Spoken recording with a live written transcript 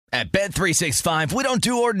At Bet365, we don't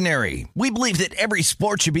do ordinary. We believe that every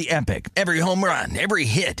sport should be epic. Every home run, every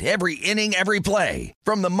hit, every inning, every play.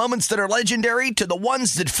 From the moments that are legendary to the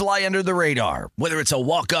ones that fly under the radar. Whether it's a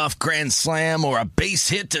walk-off grand slam or a base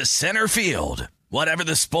hit to center field. Whatever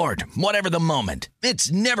the sport, whatever the moment.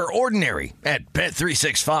 It's never ordinary at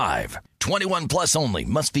Bet365. 21 plus only.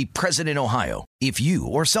 Must be present in Ohio. If you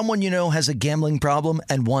or someone you know has a gambling problem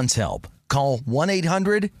and wants help, call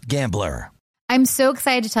 1-800-GAMBLER. I'm so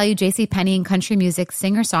excited to tell you JCPenney and country music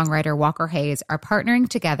singer-songwriter Walker Hayes are partnering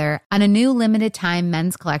together on a new limited-time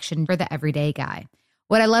men's collection for the everyday guy.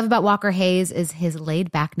 What I love about Walker Hayes is his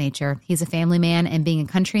laid-back nature. He's a family man, and being a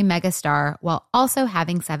country megastar while also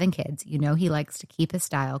having 7 kids, you know he likes to keep his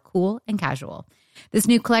style cool and casual. This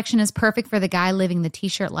new collection is perfect for the guy living the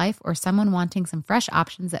t-shirt life or someone wanting some fresh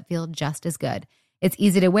options that feel just as good. It's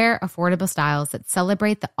easy to wear, affordable styles that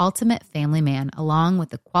celebrate the ultimate family man, along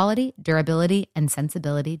with the quality, durability, and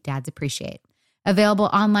sensibility dads appreciate. Available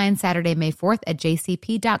online Saturday, May 4th at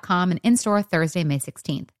jcp.com and in-store Thursday, May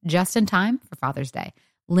 16th. Just in time for Father's Day.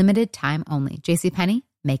 Limited time only. JCPenney,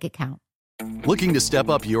 make it count. Looking to step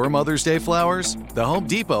up your Mother's Day flowers? The Home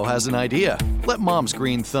Depot has an idea. Let Mom's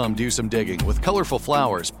green thumb do some digging with colorful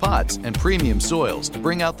flowers, pots, and premium soils to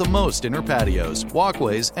bring out the most in her patios,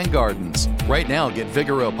 walkways, and gardens. Right now, get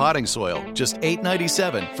Vigoro potting soil, just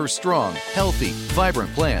 $8.97 for strong, healthy,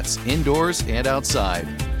 vibrant plants indoors and outside.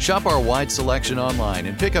 Shop our wide selection online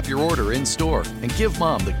and pick up your order in-store and give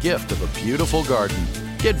Mom the gift of a beautiful garden.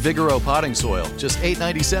 Get Vigoro potting soil, just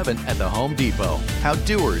 $8.97 at the Home Depot. How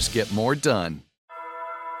doers get more done.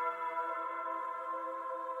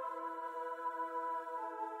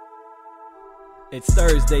 It's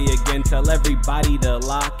Thursday again, tell everybody to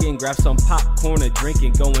lock in, grab some popcorn, a drink,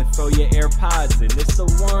 and go and throw your AirPods in. It's a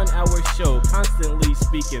 1-hour show, constantly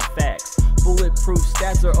speaking facts. Bulletproof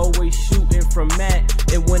stats are always shooting from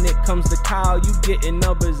Matt. And when it comes to Kyle, you getting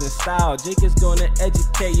numbers and style. Jake is gonna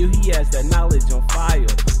educate you, he has that knowledge on file.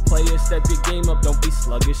 Players, step your game up, don't be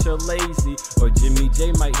sluggish or lazy. Or Jimmy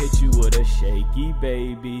J might hit you with a shaky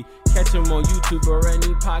baby. Catch him on YouTube or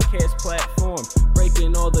any podcast platform.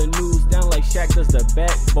 Breaking all the news down like Shaq does the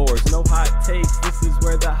backboards. No hot takes, this is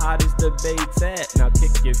where the hottest debate's at. Now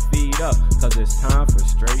kick your feet up, cause it's time for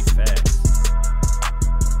Straight Facts.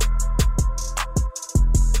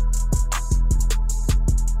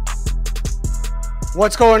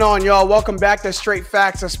 What's going on, y'all? Welcome back to Straight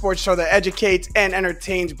Facts, a sports show that educates and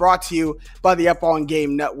entertains, brought to you by the Up On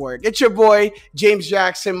Game Network. It's your boy, James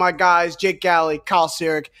Jackson, my guys, Jake Galley, Kyle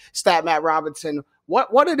Sirik, Stat Matt Robinson.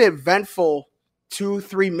 What an eventful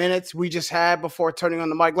 2-3 minutes we just had before turning on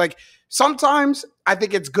the mic. Like, sometimes I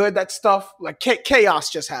think it's good that stuff, like chaos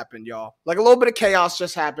just happened, y'all. Like, a little bit of chaos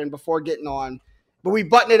just happened before getting on. But we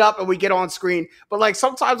button it up and we get on screen. But like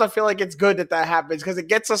sometimes I feel like it's good that happens because it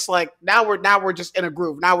gets us like now we're just in a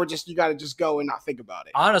groove. Now you got to just go and not think about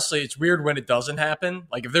it. Honestly, it's weird when it doesn't happen.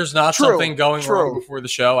 Like if there's not something going wrong before the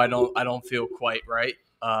show, I don't feel quite right.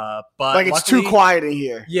 But like it's too quiet in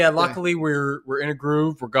here. Yeah, luckily we're in a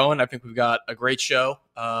groove. We're going. I think we've got a great show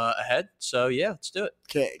ahead. So yeah, let's do it.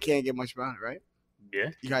 Can't get much about it, right? Yeah,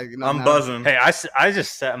 you guys, I'm buzzing. Hey, I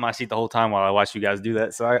just sat in my seat the whole time while I watched you guys do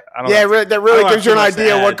that. So I don't. Yeah, that really gives you an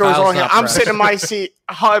idea of what goes on here. I'm sitting in my seat,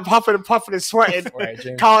 huffing and puffing and sweating.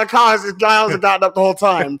 Colin Giles has gotten up the whole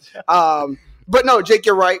time. But no, Jake,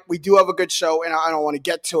 you're right. We do have a good show, and I don't want to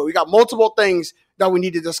get to it. We got multiple things that we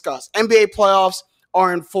need to discuss. NBA playoffs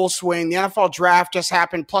are in full swing. The NFL draft just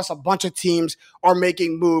happened, plus a bunch of teams are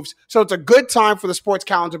making moves. So it's a good time for the sports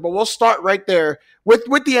calendar, but we'll start right there with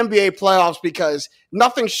the NBA playoffs because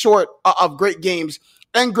nothing short of great games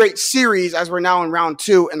and great series as we're now in round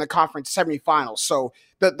 2 in the conference semifinals. So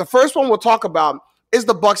the first one we'll talk about is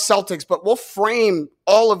the Bucks Celtics, but we'll frame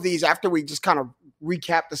all of these after we just kind of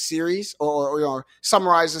recap the series or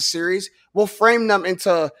summarize the series. We'll frame them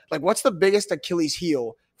into like what's the biggest Achilles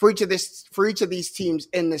heel for each of these teams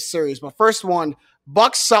in this series. But first one,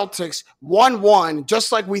 Bucks Celtics 1-1,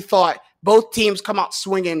 just like we thought. Both teams come out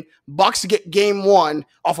swinging. Bucks get game 1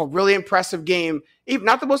 off a really impressive game. Even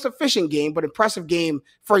not the most efficient game, but impressive game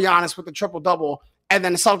for Giannis with the triple-double. And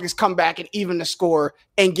then the Celtics come back and even the score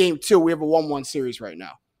in game 2. We have a 1-1 series right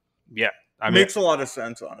now. Yeah. Makes a lot of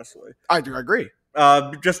sense, honestly. I do agree.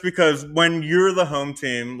 Just because when you're the home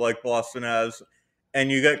team like Boston has,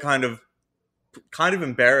 and you get kind of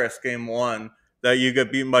embarrassed game 1 that you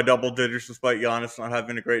get beaten by double digits despite Giannis not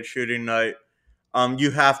having a great shooting night.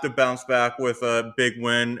 You have to bounce back with a big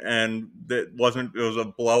win, and it was a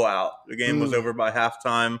blowout. The game was over by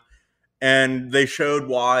halftime, and they showed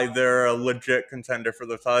why they're a legit contender for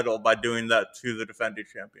the title by doing that to the defending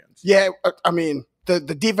champions. Yeah, I mean, the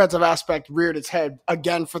defensive aspect reared its head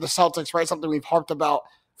again for the Celtics, right? Something we've harped about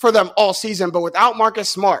for them all season, but without Marcus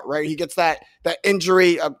Smart, right? He gets that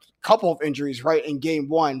injury, a couple of injuries, right, in game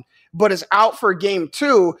 1, but is out for game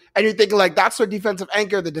 2. And you're thinking like, that's their defensive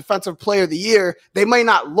anchor, the defensive player of the year. They may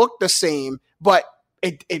not look the same, but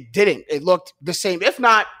it didn't. It looked the same, if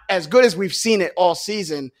not as good as we've seen it all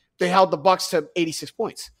season. They held the Bucks to 86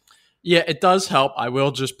 points. Yeah, it does help. I will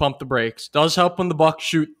just pump the brakes. Does help when the Bucks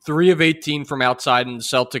shoot 3 of 18 from outside and the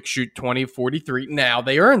Celtics shoot 20 of 43. Now,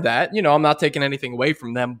 they earned that. I'm not taking anything away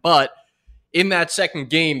from them, but in that second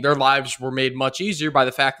game, their lives were made much easier by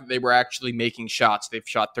the fact that they were actually making shots. They've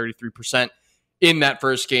shot 33% in that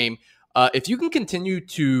first game. If you can continue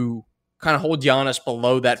to kind of hold Giannis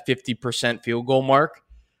below that 50% field goal mark,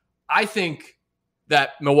 I think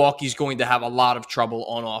that Milwaukee's going to have a lot of trouble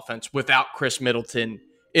on offense without Chris Middleton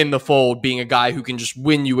in the fold, being a guy who can just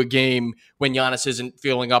win you a game when Giannis isn't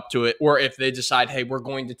feeling up to it. Or if they decide, hey, we're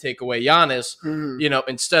going to take away Giannis,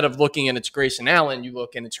 instead of looking and it's Grayson Allen, you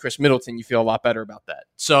look and it's Chris Middleton, you feel a lot better about that.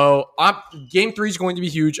 So game 3 is going to be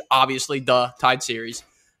huge, obviously, tied series.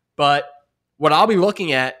 But what I'll be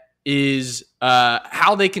looking at is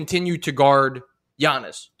how they continue to guard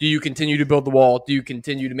Giannis. Do you continue to build the wall? Do you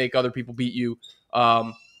continue to make other people beat you?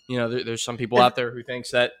 There's some people out there who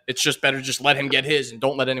thinks that it's just better just let him get his and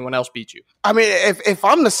don't let anyone else beat you. I mean, if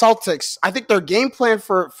I'm the Celtics, I think their game plan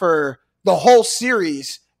for the whole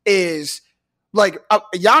series is like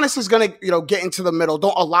Giannis is going to get into the middle.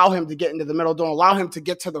 Don't allow him to get into the middle. Don't allow him to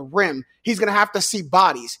get to the rim. He's going to have to see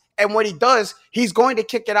bodies. And when he does, he's going to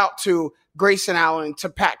kick it out to Grayson Allen, to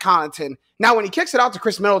Pat Connaughton. Now, when he kicks it out to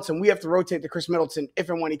Chris Middleton, we have to rotate to Chris Middleton if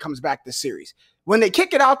and when he comes back this series. When they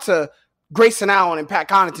kick it out to Grayson Allen and Pat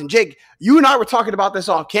Connaughton, Jake, you and I were talking about this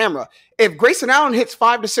off camera. If Grayson Allen hits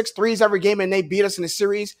 5 to 6 threes every game and they beat us in a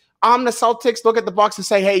series, I'm the Celtics, look at the Bucks and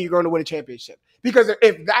say, hey, you're going to win a championship. Because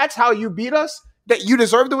if that's how you beat us, that you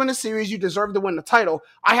deserve to win the series, you deserve to win the title,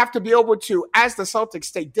 I have to be able to, as the Celtics,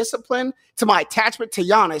 stay disciplined to my attachment to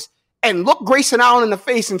Giannis and look Grayson Allen in the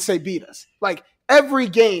face and say, beat us. Like, every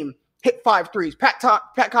game, hit 5 threes. Pat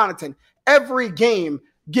Connaughton, every game,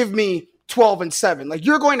 give me 12 and 7. Like,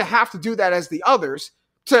 you're going to have to do that as the others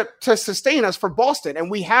to sustain us for Boston. And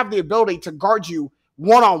we have the ability to guard you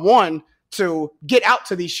one-on-one to get out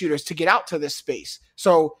to these shooters, to get out to this space.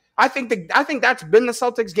 So I think that's been the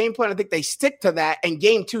Celtics game plan. I think they stick to that. And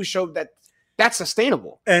game 2 showed that that's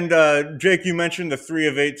sustainable. And Jake, you mentioned the 3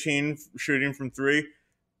 of 18 shooting from 3.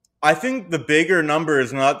 I think the bigger number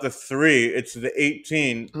is not the 3, it's the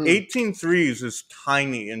 18. 18 threes is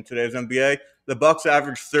tiny in today's NBA. The Bucks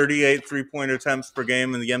average 38 three-point attempts per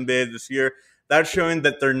game in the NBA this year. That's showing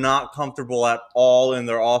that they're not comfortable at all in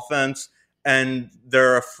their offense, and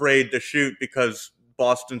they're afraid to shoot because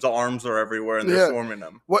Boston's arms are everywhere and they're swarming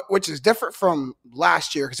them. Which is different from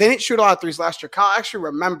last year because they didn't shoot a lot of threes last year. Kyle, actually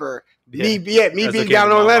remember me being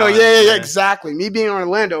down in Orlando. Yeah, exactly. Me being in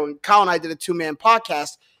Orlando, and Kyle and I did a 2-man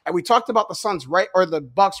podcast. And we talked about the Suns the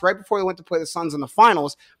Bucks right before they went to play the Suns in the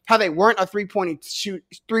finals, how they weren't a three-point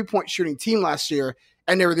shooting team last year.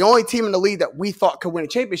 And they were the only team in the league that we thought could win a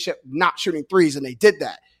championship not shooting threes, and they did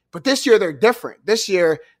that. But this year, they're different. This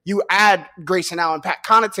year, you add Grayson Allen, Pat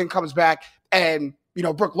Connaughton comes back, and,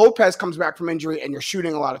 Brook Lopez comes back from injury, and you're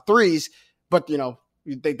shooting a lot of threes. But,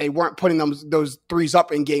 they weren't putting those threes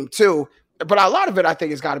up in game 2. But a lot of it, I think,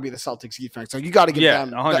 has got to be the Celtics defense. So you got to give them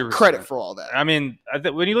that credit for all that. I mean,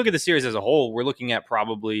 when you look at the series as a whole, we're looking at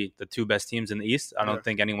probably the 2 best teams in the East. I don't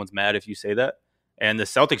think anyone's mad if you say that. And the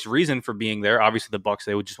Celtics' reason for being there, obviously the Bucks,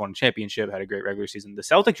 they would just won a championship, had a great regular season. The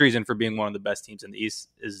Celtics' reason for being one of the best teams in the East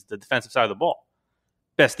is the defensive side of the ball.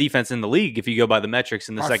 Best defense in the league if you go by the metrics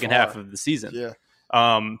in the second half of the season. Yeah.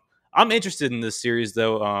 I'm interested in this series,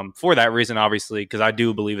 though, for that reason, obviously, because I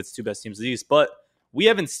do believe it's the 2 best teams in the East. But we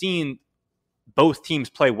haven't seen both teams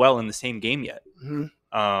play well in the same game yet.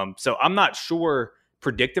 Mm-hmm. So I'm not sure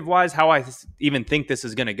predictive-wise how I even think this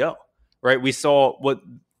is going to go, right? We saw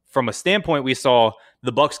from a standpoint, we saw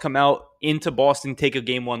the Bucks come out into Boston, take a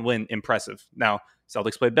game 1 win. Impressive. Now,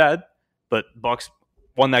 Celtics played bad, but Bucks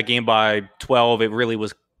won that game by 12. It really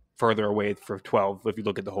was further away for 12 if you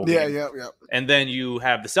look at the whole game. Yeah. And then you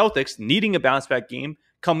have the Celtics needing a bounce-back game,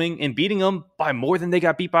 coming and beating them by more than they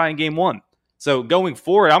got beat by in game 1. So going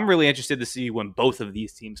forward, I'm really interested to see when both of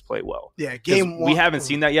these teams play well. Yeah, game 1. We haven't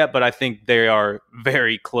seen that yet, but I think they are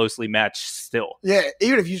very closely matched still. Yeah,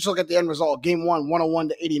 even if you just look at the end result, game 1,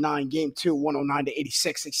 101-89, game 2,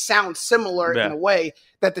 109-86. They sound similar in a way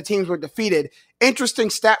that the teams were defeated.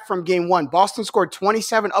 Interesting stat from game 1. Boston scored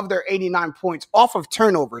 27 of their 89 points off of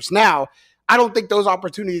turnovers. Now, I don't think those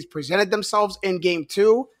opportunities presented themselves in game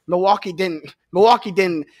 2. Milwaukee didn't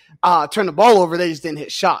turn the ball over. They just didn't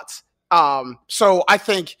hit shots. So I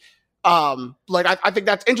think I think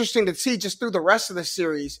that's interesting to see just through the rest of the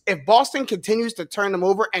series. If Boston continues to turn them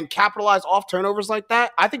over and capitalize off turnovers like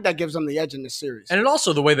that, I think that gives them the edge in this series. And it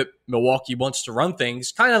also, the way that Milwaukee wants to run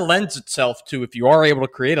things kind of lends itself to, if you are able to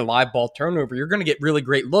create a live ball turnover, you're going to get really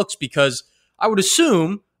great looks, because I would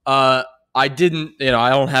assume I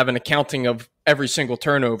don't have an accounting of every single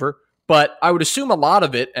turnover, but I would assume a lot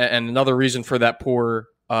of it, and another reason for that poor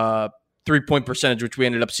 3-point percentage, which we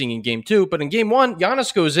ended up seeing in game 2. But in game 1,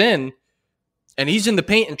 Giannis goes in and he's in the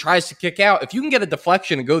paint and tries to kick out. If you can get a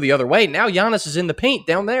deflection and go the other way, now Giannis is in the paint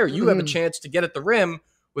down there. You have a chance to get at the rim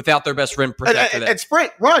without their best rim protector. And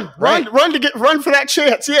sprint, run for that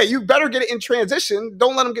chance. Yeah, you better get it in transition.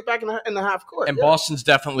 Don't let them get back in the half court. And Boston's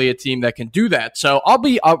definitely a team that can do that. So I'll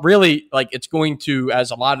really it's going to,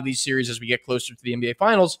 as a lot of these series as we get closer to the NBA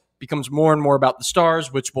Finals, becomes more and more about the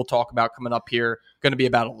stars, which we'll talk about coming up here. Going to be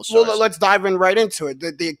a battle of the stars. Well, let's dive in right into it.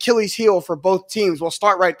 The Achilles heel for both teams. We'll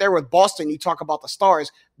start right there with Boston. You talk about the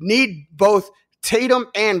stars. Need both Tatum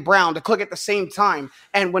and Brown to click at the same time.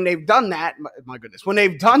 And when they've done that,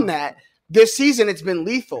 this season it's been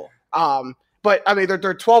lethal. But I mean, they're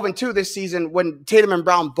 12-2 this season when Tatum and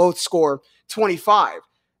Brown both score 25.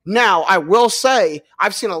 Now, I will say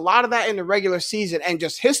I've seen a lot of that in the regular season, and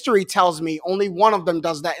just history tells me only one of them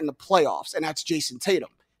does that in the playoffs, and that's Jason Tatum.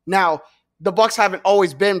 Now, the Bucks haven't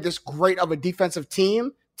always been this great of a defensive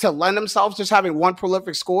team to lend themselves just having one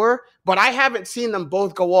prolific scorer, but I haven't seen them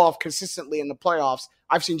both go off consistently in the playoffs.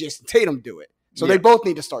 I've seen Jason Tatum do it. So They both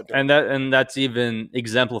need to start doing it. And that's even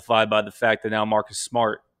exemplified by the fact that now Marcus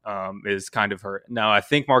Smart is kind of hurt. Now, I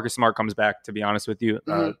think Marcus Smart comes back, to be honest with you.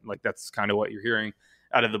 That's kind of what you're hearing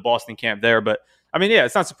out of the Boston camp there. But, I mean, yeah,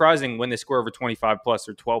 it's not surprising when they score over 25-plus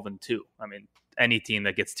or 12-2. I mean, any team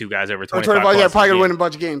that gets two guys over 25 plus, yeah, probably going to win a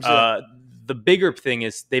bunch of games. Yeah. The bigger thing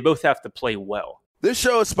is they both have to play well. This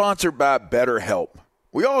show is sponsored by BetterHelp.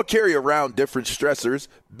 We all carry around different stressors,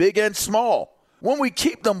 big and small. When we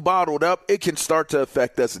keep them bottled up, it can start to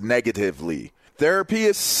affect us negatively. Therapy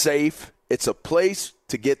is safe. It's a place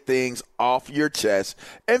to get things off your chest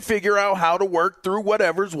and figure out how to work through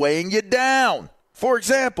whatever's weighing you down. For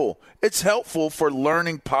example, it's helpful for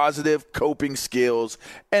learning positive coping skills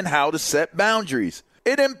and how to set boundaries.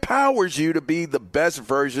 It empowers you to be the best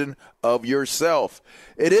version of yourself.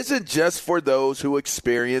 It isn't just for those who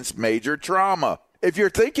experience major trauma. If you're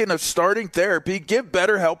thinking of starting therapy, give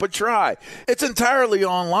BetterHelp a try. It's entirely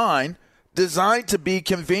online, designed to be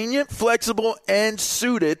convenient, flexible, and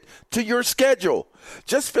suited to your schedule.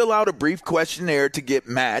 Just fill out a brief questionnaire to get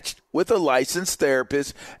matched with a licensed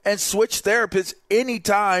therapist and switch therapists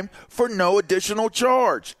anytime for no additional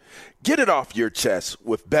charge. Get it off your chest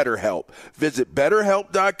with BetterHelp. Visit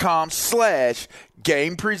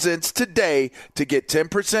BetterHelp.com/GamePresents today to get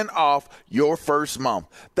 10% off your first month.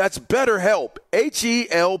 That's BetterHelp,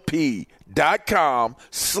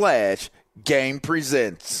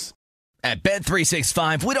 HELP.com/GamePresents. At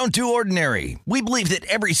Bet365, we don't do ordinary. We believe that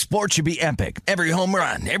every sport should be epic. Every home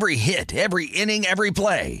run, every hit, every inning, every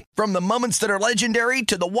play. From the moments that are legendary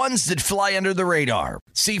to the ones that fly under the radar.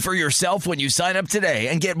 See for yourself when you sign up today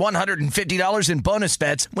and get $150 in bonus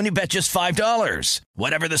bets when you bet just $5.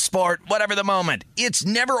 Whatever the sport, whatever the moment, it's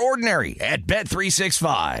never ordinary at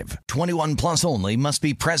Bet365. 21 plus only. Must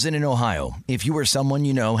be present in Ohio. If you or someone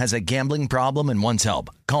you know has a gambling problem and wants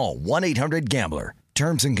help, call 1-800-GAMBLER.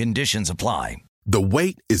 Terms and conditions apply. The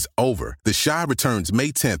wait is over. The Chi returns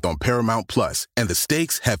May 10th on Paramount Plus, and the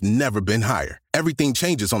stakes have never been higher. Everything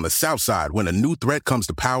changes on the South Side when a new threat comes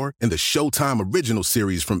to power in the Showtime original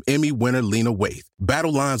series from Emmy winner Lena Waithe.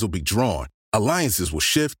 Battle lines will be drawn, alliances will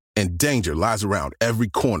shift, and danger lies around every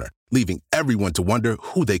corner, leaving everyone to wonder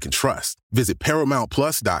who they can trust. Visit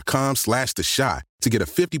ParamountPlus.com/The Chi to get a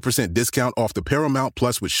 50% discount off the Paramount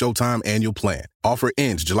Plus with Showtime annual plan. Offer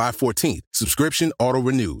ends July 14th. Subscription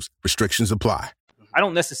auto-renews. Restrictions apply. I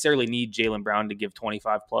don't necessarily need Jaylen Brown to give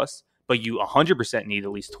 25 plus, but you 100% need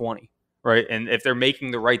at least 20, right? And if they're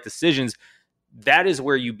making the right decisions, that is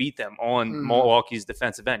where you beat them on Milwaukee's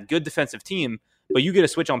defensive end. Good defensive team, but you get a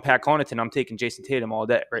switch on Pat Connaughton, I'm taking Jason Tatum all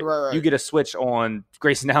day, right? You get a switch on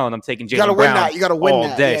Grayson Allen, I'm taking Jaylen Brown you gotta win all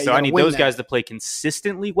that. day. Yeah, so I need those guys to play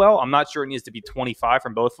consistently well. I'm not sure it needs to be 25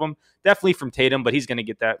 from both of them. Definitely from Tatum, but he's going to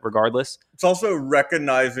get that regardless. It's also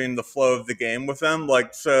recognizing the flow of the game with them.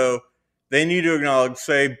 So they need to acknowledge,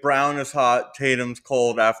 say, Brown is hot, Tatum's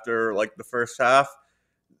cold after the first half.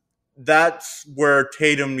 That's where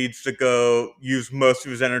Tatum needs to go use most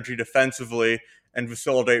of his energy defensively and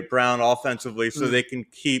facilitate Brown offensively so they can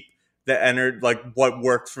keep what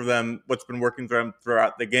works for them, what's been working for them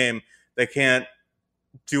throughout the game. They can't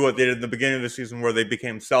do what they did at the beginning of the season where they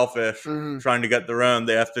became selfish, trying to get their own.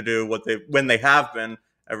 They have to do when they have been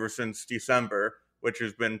ever since December, which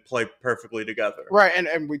has been play perfectly together. Right,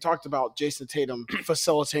 and we talked about Jason Tatum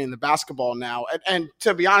facilitating the basketball now. And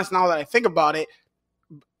to be honest, now that I think about it,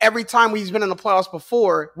 every time he's been in the playoffs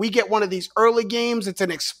before, we get one of these early games, it's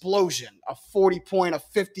an explosion, a 40-point, a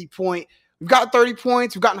 50-point. We've got 30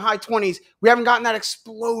 points. We've gotten high 20s. We haven't gotten that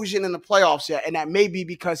explosion in the playoffs yet, and that may be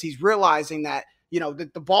because he's realizing that,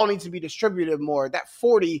 the ball needs to be distributed more. That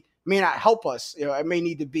 40 may not help us. It may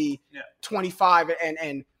need to be 25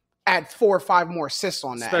 and add 4 or 5 more assists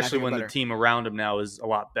on that. Especially when the team around him now is a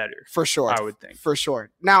lot better. For sure. I would think. For sure.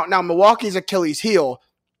 Now Milwaukee's Achilles heel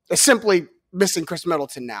is simply missing Chris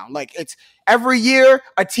Middleton now. Like, it's every year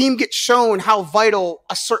a team gets shown how vital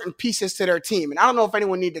a certain piece is to their team. And I don't know if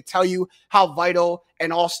anyone need to tell you how vital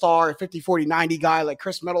an all-star, 50, 40, 90 guy like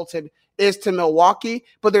Chris Middleton is to Milwaukee,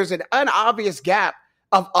 but there's an obvious gap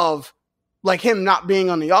of like him not being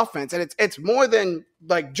on the offense. And it's more than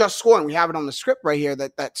like just scoring. We have it on the script right here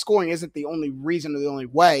that scoring isn't the only reason or the only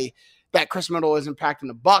way that Chris Middleton is impacting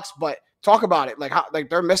the Bucks, but talk about it. Like, how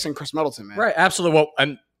they're missing Chris Middleton, man. Right. Absolutely. Well,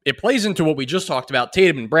 and it plays into what we just talked about,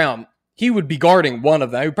 Tatum and Brown. He would be guarding one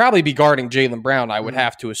of them. He would probably be guarding Jaylen Brown, I would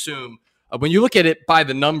have to assume. When you look at it by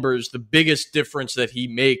the numbers, the biggest difference that he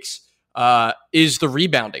makes is the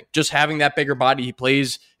rebounding. Just having that bigger body. He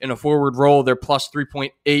plays in a forward role. They're plus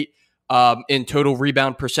 3.8 in total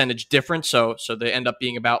rebound percentage difference. So they end up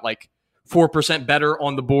being about like 4% better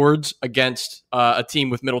on the boards against a team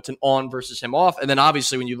with Middleton on versus him off. And then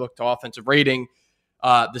obviously when you look to offensive rating,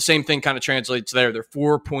 the same thing kind of translates there. They're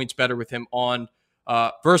 4 points better with him on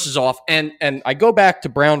versus off. And I go back to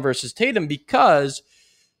Brown versus Tatum because,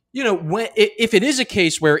 if it is a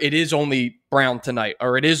case where it is only Brown tonight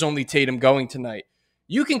or it is only Tatum going tonight,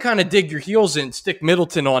 you can kind of dig your heels in, stick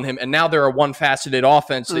Middleton on him, and now they're a one-faceted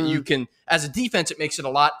offense that you can, as a defense, it makes it a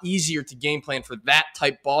lot easier to game plan for that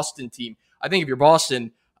type Boston team. I think if you're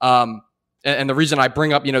Boston, and the reason I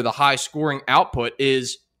bring up, the high scoring output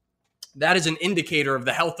is that is an indicator of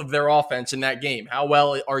the health of their offense in that game. How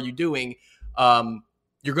well are you doing?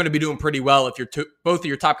 You're going to be doing pretty well if you're both of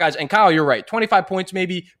your top guys. And Kyle, you're right. 25 points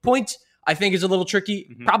maybe. Points, I think, is a little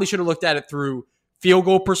tricky. Probably should have looked at it through field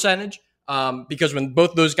goal percentage because when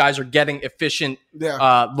both those guys are getting efficient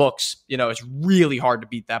looks, it's really hard to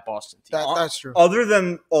beat that Boston team. That's true. Other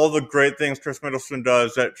than all the great things Chris Middleton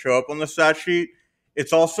does that show up on the stat sheet,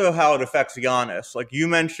 it's also how it affects Giannis. Like you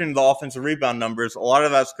mentioned the offensive rebound numbers. A lot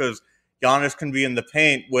of that's because Giannis can be in the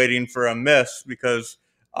paint waiting for a miss because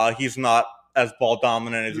he's not as ball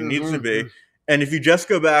dominant as he needs to be. And if you just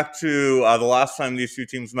go back to the last time these two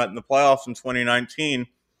teams met in the playoffs in 2019,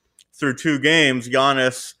 through 2 games,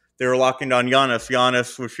 they were locking down Giannis.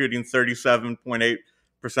 Giannis was shooting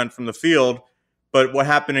 37.8% from the field. But what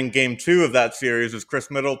happened in game 2 of that series is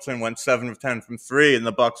Chris Middleton went 7 of 10 from 3, and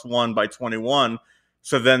the Bucks won by 21.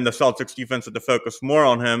 So then the Celtics defense had to focus more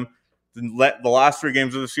on him. The last 3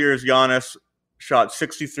 games of the series, Giannis shot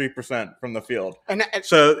 63% from the field. And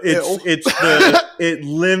so it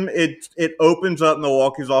opens up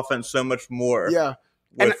Milwaukee's offense so much more. Yeah.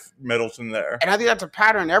 With Middleton there. And I think that's a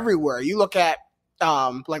pattern everywhere. You look at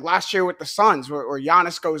like last year with the Suns where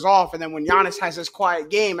Giannis goes off, and then when Giannis has this quiet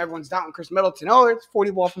game, everyone's doubting Chris Middleton. Oh, it's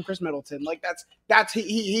 40 ball from Chris Middleton. Like that's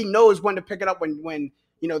he knows when to pick it up when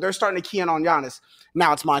they're starting to key in on Giannis.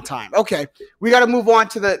 Now it's my time. Okay, we got to move on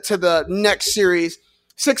to the next series.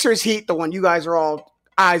 Sixers Heat, the one you guys are all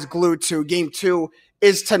eyes glued to. Game 2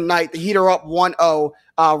 is tonight. The Heat are up 1-0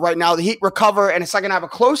 right now. The Heat recover, and it's second half a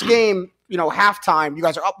close game. Halftime. You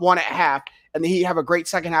guys are up 1 at half, and the Heat have a great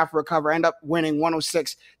second half recover. End up winning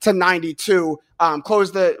 106-92.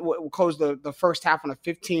 Close the first half on a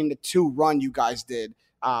 15-2 run. You guys did.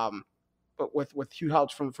 But with huge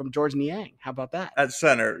help from George Niang. How about that? At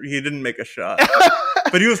center, he didn't make a shot,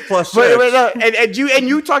 but he was +6. And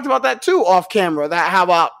you talked about that too off camera. That how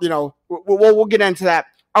about we'll get into that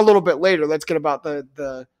a little bit later. Let's get about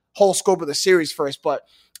the whole scope of the series first. But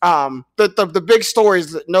the big story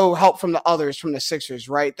is that no help from the others from the Sixers,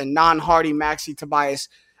 right? The non-Hardy, Maxey, Tobias,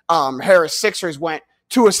 Harris Sixers went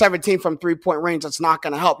 2 of 17 from 3-point range. That's not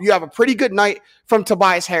going to help. You have a pretty good night from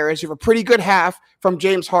Tobias Harris. You have a pretty good half from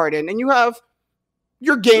James Harden. And you have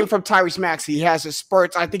your game from Tyrese Maxey. He has his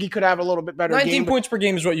spurts. I think he could have a little bit better 19 points per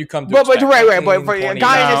game is what you come to expect. Right. But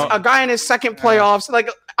a guy in his second playoffs, like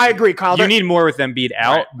I agree, Kyle. You need more with Embiid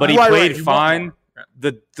out, but he played fine.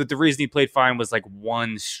 The reason he played fine was like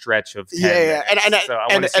one stretch of 10 minutes. So I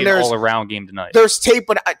want to see an all-around game tonight. There's tape,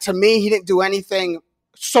 but to me, he didn't do anything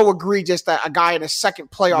so egregious that a guy in a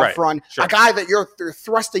second playoff run, a guy that you're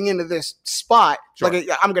thrusting into this spot, like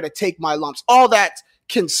I'm going to take my lumps. All that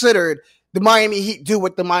considered, the Miami Heat do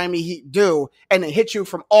what the Miami Heat do, and they hit you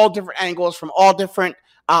from all different angles, from all different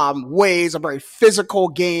ways. A very physical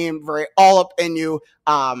game, very all up in you,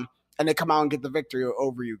 and they come out and get the victory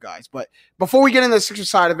over you guys. But before we get into the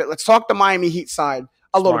Sixers side of it, let's talk the Miami Heat side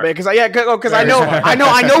a little bit, because I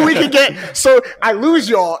know we can get, so I lose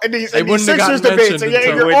y'all in these Sixers debates.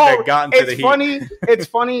 It's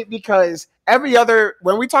funny because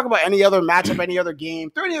when we talk about any other matchup, any other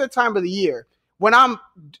game, through any other time of the year, when I'm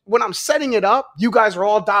setting it up, you guys are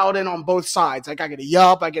all dialed in on both sides. Like I get a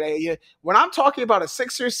yup, I get a. When I'm talking about a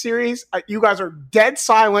Sixers series, you guys are dead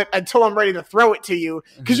silent until I'm ready to throw it to you,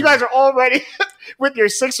 because you guys are already with your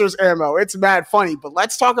Sixers ammo. It's mad funny. But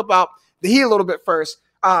let's talk about the Heat a little bit first,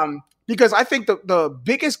 because I think the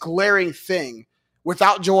biggest glaring thing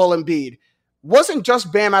without Joel Embiid wasn't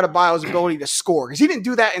just Bam Adebayo's ability to score, because he didn't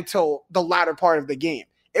do that until the latter part of the game.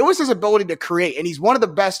 It was his ability to create, and he's one of the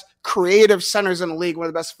best creative centers in the league, one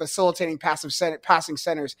of the best facilitating passing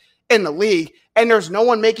centers in the league, and there's no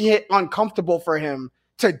one making it uncomfortable for him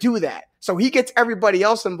to do that. So he gets everybody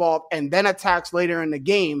else involved and then attacks later in the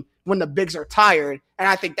game when the bigs are tired, and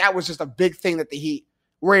I think that was just a big thing that the Heat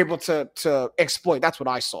were able to exploit. That's what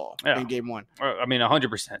I saw in game one. I mean,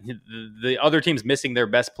 100%. The other team's missing their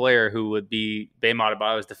best player, who would be Bam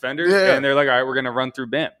Adebayo's defender, and they're like, all right, we're going to run through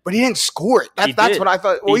Bam. But he didn't score it. That's what I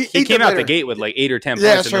thought. Well, he came out the gate with like 8 or 10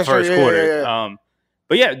 points in the first quarter.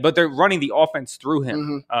 But they're running the offense through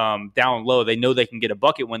him down low. They know they can get a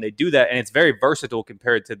bucket when they do that, and it's very versatile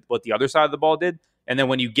compared to what the other side of the ball did. And then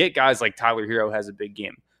when you get guys like Tyler Hero has a big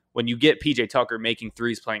game, when you get PJ Tucker making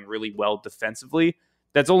threes, playing really well defensively,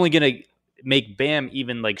 that's only going to make Bam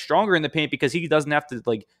even like stronger in the paint, because he doesn't have to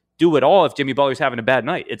like do it all if Jimmy Butler's having a bad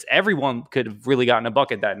night. It's everyone could have really gotten a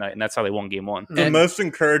bucket that night, and that's how they won game one. The most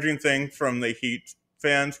encouraging thing from the Heat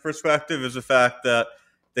fans' perspective is the fact that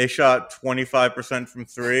they shot 25% from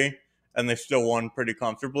three, and they still won pretty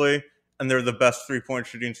comfortably. And they're the best three-point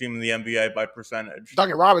shooting team in the NBA by percentage.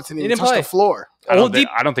 Duncan Robinson didn't touch the floor. I don't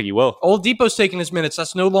think he will. Oladipo's taking his minutes.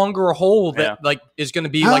 That's no longer a hole that is going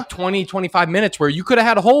to be like 20, 25 minutes, where you could have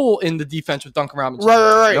had a hole in the defense with Duncan Robinson.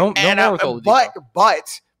 Right. No more with Oladipo. But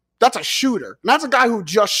that's a shooter. And that's a guy who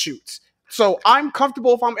just shoots. So I'm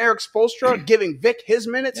comfortable if I'm Eric Spoelstra giving Vic his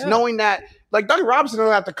minutes, knowing that like Duncan Robinson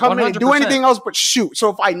doesn't have to come 100%. In and do anything else but shoot. So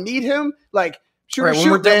if I need him, like shoot, it's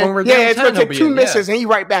going to take 2 misses and he's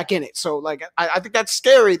right back in it. So like I think that's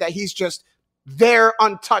scary that he's just there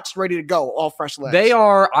untouched, ready to go, all fresh legs. They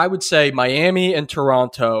are, I would say, Miami and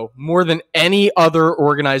Toronto, more than any other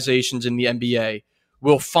organizations in the NBA,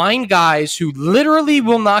 will find guys who literally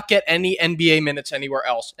will not get any NBA minutes anywhere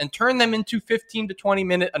else and turn them into 15 to 20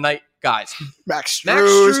 minute a night guys. Max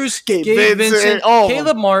Strus, Gabe Vincent,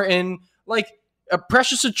 Caleb Martin, like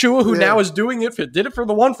Precious Achiuwa, who now is doing it did it for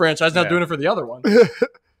the one franchise, not doing it for the other one.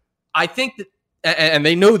 I think that, and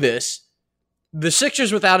they know this, the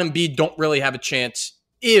Sixers without Embiid don't really have a chance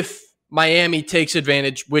if Miami takes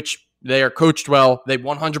advantage, which they are coached well. They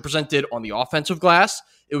 100% did on the offensive glass.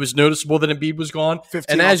 It was noticeable that Embiid was gone.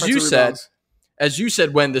 And as you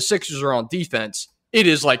said, when the Sixers are on defense, it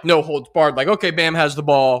is like no holds barred. Like, okay, Bam has the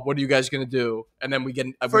ball. What are you guys going to do? And then we get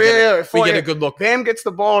a good look. Bam gets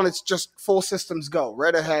the ball, and it's just full systems go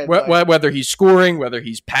right ahead. Whether he's scoring, whether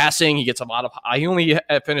he's passing, he gets a lot of. He only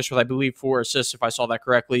finished with, I believe, 4 assists, if I saw that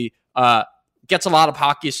correctly. Gets a lot of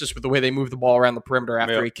hockey assists with the way they move the ball around the perimeter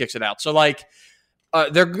after he kicks it out. So, like,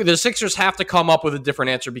 the Sixers have to come up with a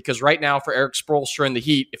different answer, because right now for Eric Spoelstra and the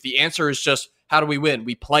Heat, if the answer is just how do we win?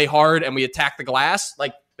 We play hard and we attack the glass.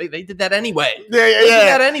 Like they did that anyway. They did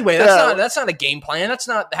that anyway. That's not a game plan. That's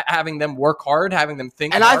not having them work hard, having them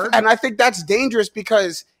think hard. I think that's dangerous,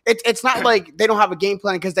 because it's not like they don't have a game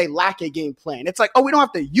plan because they lack a game plan. It's like, oh, we don't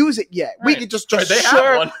have to use it yet. Right. We can just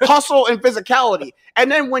share hustle and physicality. And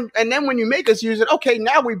then when you make us use it, okay,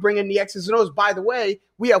 now we bring in the X's and O's. By the way,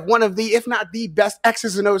 we have one of the, if not the best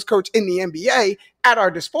X's and O's coach in the NBA at our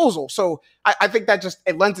disposal. So I think that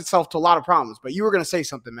it lends itself to a lot of problems. But you were going to say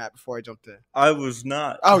something, Matt, before I jumped in. I was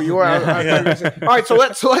not. Oh, you were. All right, so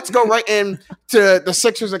let's go right into the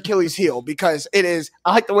Sixers' Achilles heel, because it is.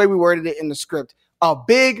 I like the way we worded it in the script. A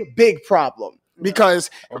big problem,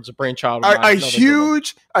 because it's a brainchild. A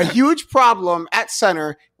huge problem at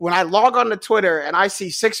center. When I log on to Twitter and I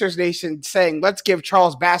see Sixers Nation saying, "Let's give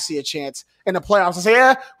Charles Bassey a chance in the playoffs," I say,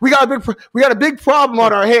 "Yeah, we got a big problem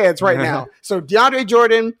on our hands right now." So DeAndre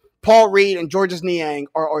Jordan, Paul Reed, and Georges Niang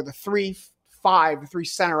are the three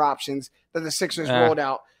center options that the Sixers rolled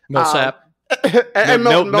out. Millsap. and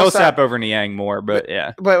Millsap over Niang more, but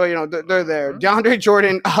yeah. But you know they're there. DeAndre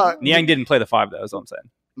Jordan. Niang didn't play the 5 though. That's what I'm saying.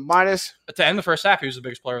 Minus at the end of the first half, he was the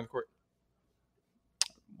biggest player on the court.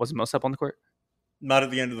 Wasn't Millsap on the court? Not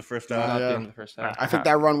at the end of the first half. Not at the end of the first half. I think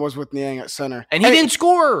that run was with Niang at center, and he didn't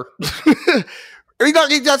score. He's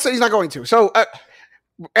not going to. So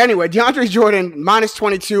anyway, DeAndre Jordan minus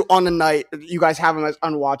 22 on the night. You guys have him as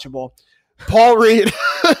unwatchable. Paul Reed,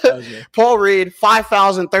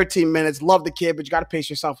 5,013 minutes. Love the kid, but you got to pace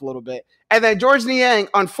yourself a little bit. And then George Niang,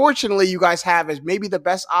 unfortunately, you guys have as maybe the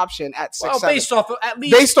best option at 6'7". Based off the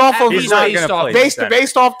paper. He's not going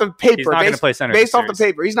to play center. Based off the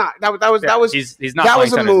paper, he's not. That was he's not. That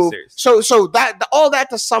was a move. So that all that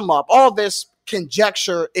to sum up, all this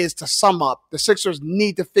conjecture is to sum up. The Sixers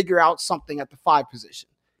need to figure out something at the 5 position.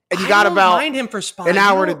 And you got about him for an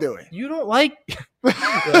hour to do it. You don't like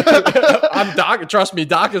I'm Doc. Trust me,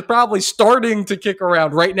 Doc is probably starting to kick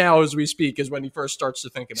around right now as we speak, is when he first starts to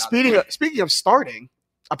think about it. Speaking of starting,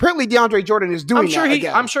 apparently DeAndre Jordan is doing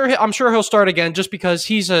again. I'm sure he'll start again just because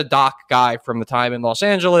he's a Doc guy from the time in Los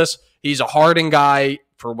Angeles. He's a Harden guy.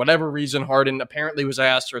 For whatever reason, Harden apparently was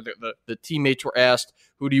asked, or the teammates were asked,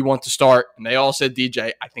 who do you want to start? And they all said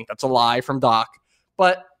DJ. I think that's a lie from Doc.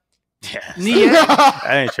 But Niang, that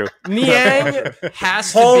ain't true. Niang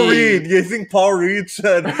has Paul to be. Reed. You think Paul Reed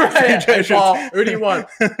said? Hey, Paul, who do you want?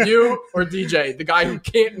 You or DJ? The guy who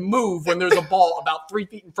can't move when there's a ball about 3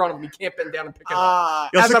 feet in front of him. He can't bend down and pick it up.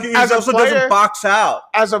 He also doesn't box out.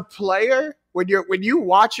 As a player, when you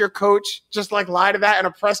watch your coach just like lie to that in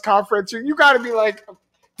a press conference, you got to be like,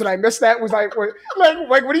 did I miss that? What do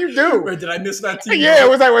you do? Wait, did I miss that team? Yeah,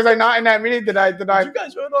 was I not in that meeting? Did you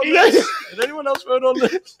guys vote on this? Did anyone else vote on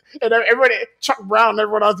this? And everybody, Chuck Brown,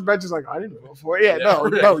 everyone on the bench is like, I didn't vote for it.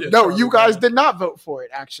 No, you guys did not vote for it,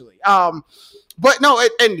 actually. But no,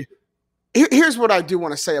 and here's what I do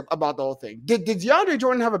want to say about the whole thing. Did DeAndre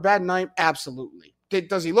Jordan have a bad night? Absolutely.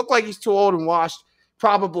 Does he look like he's too old and washed?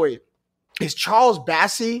 Probably. Is Charles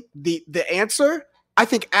Bassey the answer? I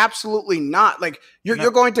think absolutely not. Like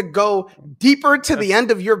you're going to go deeper to the end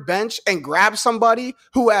of your bench and grab somebody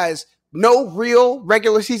who has no real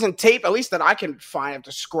regular season tape, at least that I can find, have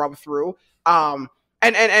to scrub through. The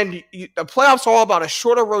playoffs are all about a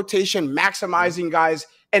shorter rotation, maximizing guys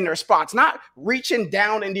in their spots, not reaching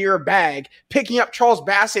down into your bag, picking up Charles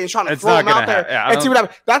Bassey and trying to throw him out there and see what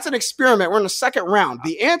happens. That's an experiment. We're in the second round.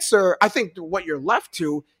 The answer, I think, what you're left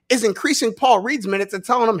to is increasing Paul Reed's minutes and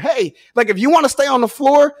telling him, hey, like if you want to stay on the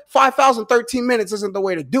floor, 5,013 minutes isn't the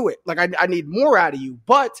way to do it. Like I need more out of you.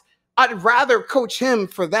 But I'd rather coach him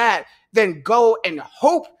for that than go and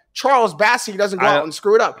hope Charles Bassey doesn't go out and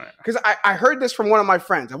screw it up. Because I heard this from one of my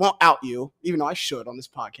friends. I won't out you, even though I should on this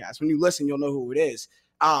podcast. When you listen, you'll know who it is.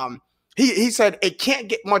 He said, it can't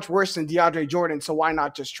get much worse than DeAndre Jordan, so why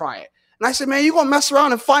not just try it? And I said, man, you're going to mess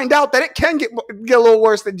around and find out that it can get a little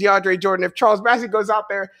worse than DeAndre Jordan. If Charles Bassey goes out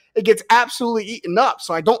there, it gets absolutely eaten up.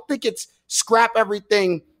 So I don't think it's scrap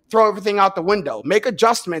everything, throw everything out the window, make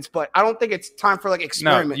adjustments, but I don't think it's time for like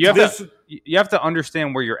experiments. No, you have to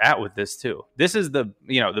understand where you're at with this too. This is the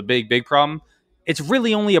big problem. It's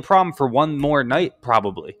really only a problem for one more night,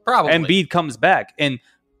 probably. Embiid comes back. And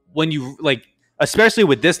when you especially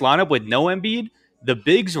with this lineup with no Embiid, the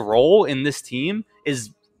big's role in this team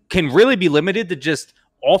can really be limited to just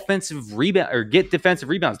offensive rebound or get defensive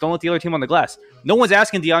rebounds. Don't let the other team on the glass. No one's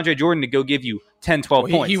asking DeAndre Jordan to go give you 10, 12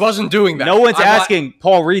 points. He wasn't doing that. No one's asking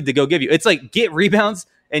Paul Reed to go give you. It's like get rebounds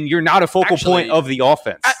and you're not a focal point of the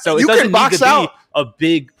offense. So it doesn't need to be a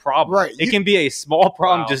big problem. Right. It can be a small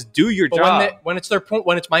problem. Wow. Just do your job. When it's their point,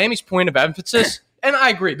 when it's Miami's point of emphasis, and I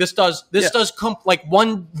agree, this does come like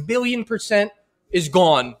 1,000,000,000% is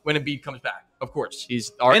gone when Embiid comes back. Of course,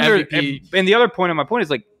 he's our MVP. And the other point of my point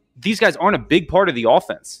is these guys aren't a big part of the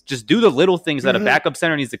offense. Just do the little things that a backup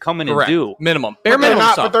center needs to come in and do. Minimum. But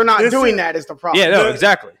they're not doing that is the problem. Yeah, no,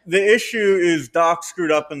 exactly. The issue is Doc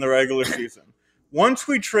screwed up in the regular season. Once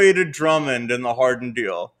we traded Drummond in the Harden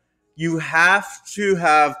deal, you have to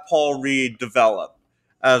have Paul Reed develop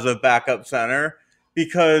as a backup center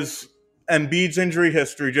because Embiid's injury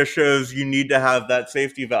history just shows you need to have that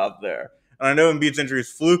safety valve there. And I know Embiid's injury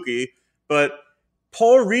is fluky, but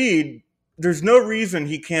Paul Reed, there's no reason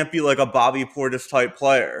he can't be like a Bobby Portis type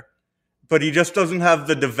player, but he just doesn't have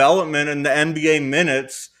the development and the NBA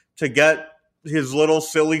minutes to get his little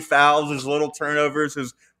silly fouls, his little turnovers,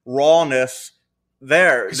 his rawness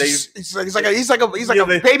there. He's like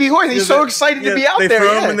a baby horse. He's so excited to be out there. They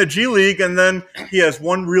throw him in the G League, and then he has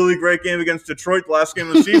one really great game against Detroit the last game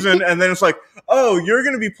of the season, and then it's like, oh, you're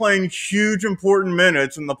going to be playing huge important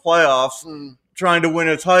minutes in the playoffs trying to win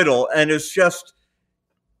a title, and it's just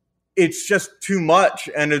it's just too much,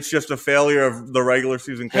 and it's just a failure of the regular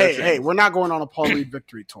season coaching. Hey, we're not going on a Paul Reed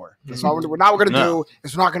victory tour. That's all we're not going to do.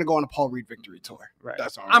 Is we're not going to go on a Paul Reed victory tour. Right.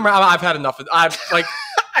 That's all. I've had enough of. I've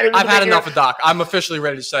had enough of Doc. I'm officially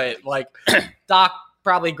ready to say it. Like Doc,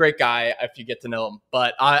 probably a great guy if you get to know him,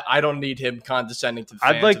 but I don't need him condescending to the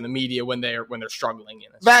fans and the media when they're struggling.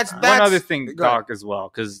 That's one other thing, Doc, as well,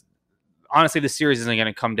 because honestly, the series isn't going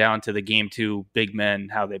to come down to the game 2 big men,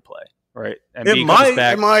 how they play. Right, and it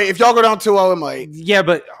might. If y'all go down 2-0, it might. Yeah,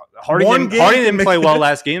 but Harden didn't play well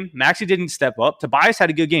last game. Maxey didn't step up. Tobias had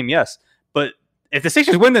a good game, yes. But if the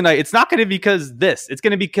Sixers win tonight, it's not going to be because this. It's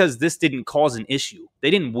going to be because this didn't cause an issue.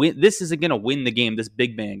 They didn't win. This isn't going to win the game. This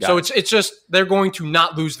big man guy. So it's just they're going to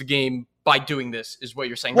not lose the game by doing this, is what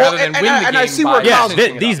you're saying, rather than win the game. I see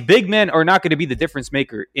where these big men are not going to be the difference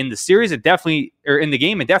maker in the series. It definitely, or in the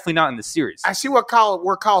game, and definitely not in the series. I see where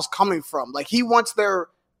Kyle's coming from. Like he wants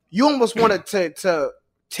you almost wanted to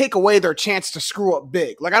take away their chance to screw up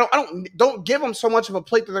big. Like don't give them so much of a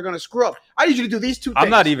plate that they're going to screw up. I need you to do these 2 things. I'm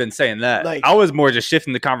not even saying that. I was more just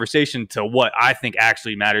shifting the conversation to what I think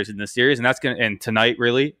actually matters in the series, and that's and tonight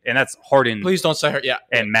really, and that's Harden. Please don't say her. Yeah,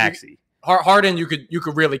 and Maxey. Harden, you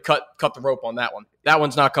could really cut the rope on that one. That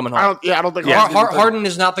one's not coming home. I don't think Harden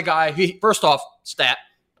is not the guy. He, first off,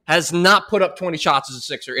 has not put up 20 shots as a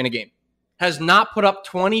Sixer in a game. Has not put up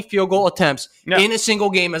 20 field goal attempts in a single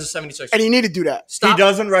game as a 76er. And he need to do that. He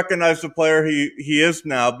doesn't recognize the player he is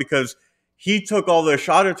now because he took all the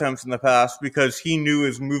shot attempts in the past because he knew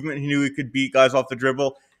his movement. He knew he could beat guys off the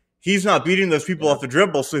dribble. He's not beating those people off the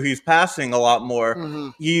dribble, so he's passing a lot more.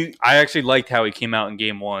 Mm-hmm. I actually liked how he came out in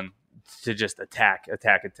game 1 to just attack.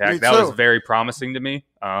 That was very promising to me.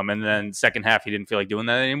 And then second half, he didn't feel like doing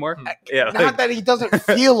that anymore. Not that he doesn't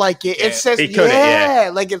feel like it. It says,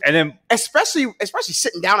 like, and then especially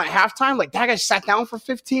sitting down at halftime, like that guy sat down for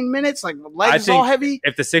 15 minutes, like legs all heavy.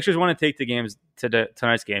 If the Sixers want to take the games to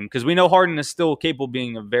tonight's game, because we know Harden is still capable of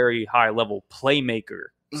being a very high level playmaker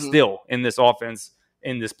still in this offense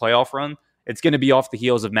in this playoff run, it's going to be off the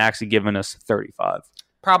heels of Maxey giving us 35.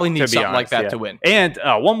 Probably need something like that to win. And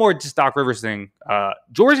one more just Doc Rivers thing.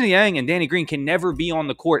 Jordan Yang and Danny Green can never be on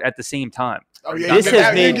the court at the same time. Oh, yeah. This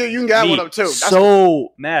has made you can get one up too. So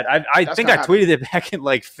mad. I think I tweeted it back in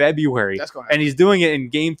like February. And he's doing it in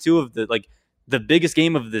game 2 of the biggest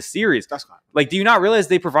game of the series. Like, do you not realize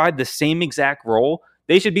they provide the same exact role?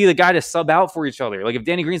 They should be the guy to sub out for each other. Like, if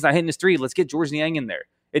Danny Green's not hitting his 3, let's get Jordan Yang in there.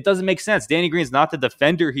 It doesn't make sense. Danny Green's not the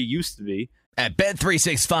defender he used to be. At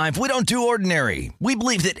Bet365, we don't do ordinary. We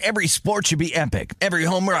believe that every sport should be epic. Every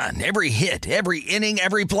home run, every hit, every inning,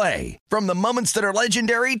 every play. From the moments that are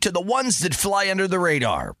legendary to the ones that fly under the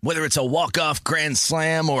radar. Whether it's a walk-off grand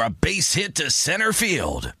slam or a base hit to center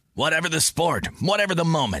field. Whatever the sport, whatever the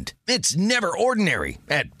moment. It's never ordinary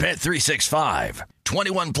at Bet365.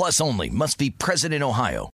 21 plus only. Must be present in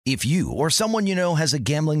Ohio. If you or someone you know has a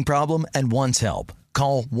gambling problem and wants help,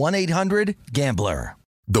 call 1-800-GAMBLER.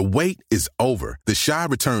 The wait is over. The Chi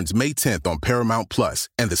returns May 10th on Paramount Plus,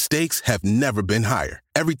 and the stakes have never been higher.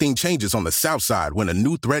 Everything changes on the South Side when a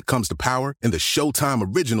new threat comes to power in the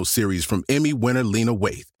Showtime original series from Emmy winner Lena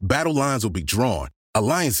Waithe. Battle lines will be drawn,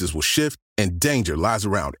 alliances will shift, and danger lies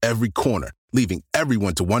around every corner, leaving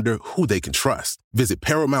everyone to wonder who they can trust. Visit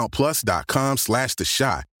ParamountPlus.com/The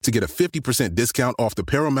Chi to get a 50% discount off the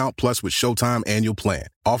Paramount Plus with Showtime annual plan.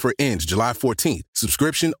 Offer ends July 14th.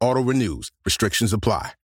 Subscription auto-renews. Restrictions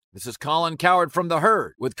apply. This is Colin Cowherd from The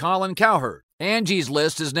Herd with Colin Cowherd. Angie's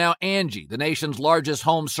List is now Angie, the nation's largest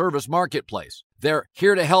home service marketplace. They're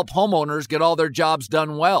here to help homeowners get all their jobs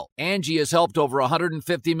done well. Angie has helped over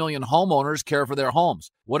 150 million homeowners care for their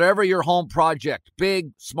homes. Whatever your home project, big,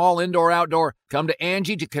 small, indoor, outdoor, come to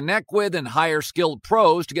Angie to connect with and hire skilled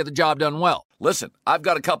pros to get the job done well. Listen, I've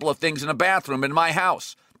got a couple of things in a bathroom in my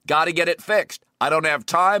house. Got to get it fixed. I don't have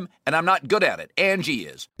time, and I'm not good at it. Angie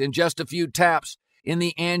is. In just a few taps in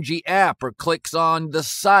the Angie app or clicks on the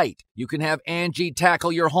site, you can have Angie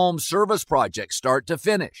tackle your home service project start to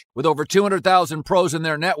finish. With over 200,000 pros in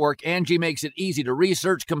their network, Angie makes it easy to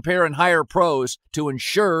research, compare, and hire pros to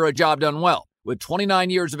ensure a job done well. With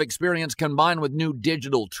 29 years of experience combined with new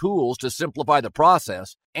digital tools to simplify the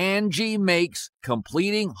process, Angie makes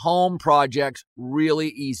completing home projects really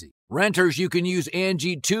easy. Renters, you can use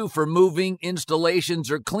Angie too for moving,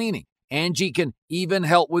 installations, or cleaning. Angie can even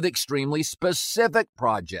help with extremely specific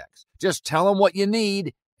projects. Just tell them what you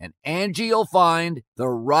need, and Angie will find the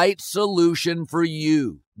right solution for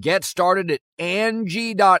you. Get started at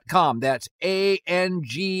Angie.com. That's ANGI.com,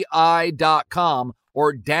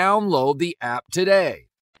 or download the app today.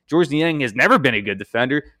 Georges Niang has never been a good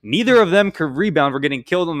defender. Neither of them could rebound for getting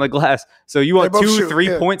killed on the glass. So you want 2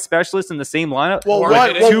 3-point specialists in the same lineup? Well,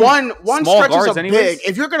 one stretches a big.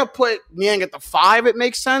 If you're going to put Niang at the 5, it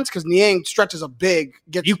makes sense because Niang stretches a big.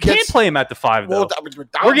 You can't play him at the 5, though. Well, if you're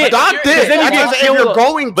going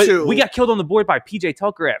to. We got killed on the board by P.J.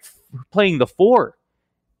 Tucker at playing the 4.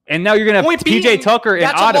 And now you're going to have P.J. Tucker and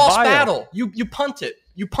Adebayo. That's a lost battle. You punt it.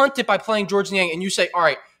 You punt it by playing Georges Niang, and you say, all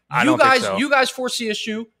right, you guys foresee a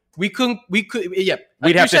shoe. We could. Yeah.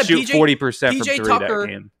 We'd have to shoot 40% from 3 Tucker, that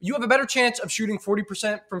game. You have a better chance of shooting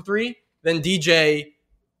 40% from 3 than DJ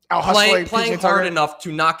playing hard enough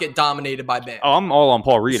to not get dominated by Bam. Oh, I'm all on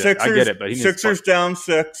Paul Reed. I get it, but he Sixers down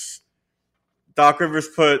 6. Doc Rivers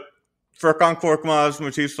put Furkan Korkmaz,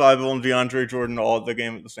 Matisse Thybulle, and DeAndre Jordan all at the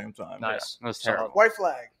game at the same time. Nice. Yeah, that's terrible. White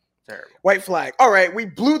flag. Terrible. White flag. All right, we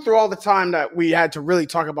blew through all the time that we had to really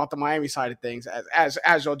talk about the Miami side of things, as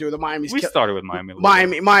you'll do. The Miami's we started with Miami.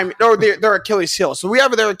 Miami. Or their Achilles heel. So we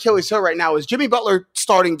have their Achilles heel right now. Is Jimmy Butler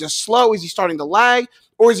starting just slow? Is he starting to lag,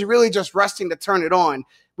 or is he really just resting to turn it on?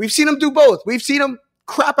 We've seen him do both. We've seen him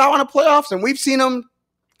crap out in the playoffs, and we've seen him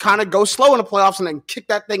kind of go slow in the playoffs and then kick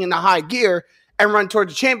that thing into high gear and run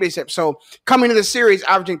towards the championship. So coming to the series,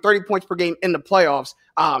 averaging 30 points per game in the playoffs.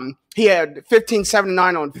 He had 15, 7,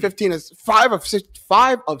 9 on 5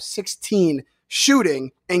 of 16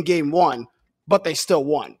 shooting in game 1, but they still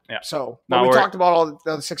won. Yeah. So we talked about all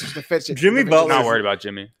the other Sixers deficiencies. Jimmy Butler's not worried about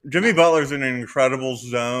Jimmy. Jimmy Butler's in an incredible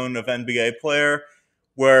zone of NBA player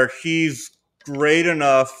where he's great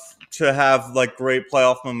enough to have like great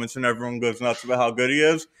playoff moments and everyone goes nuts about how good he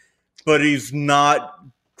is, but he's not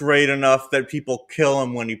great enough that people kill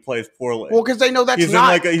him when he plays poorly. Well, because they know that's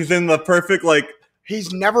he's in the perfect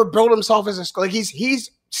he's never built himself as a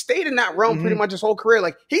he's stayed in that realm pretty much his whole career.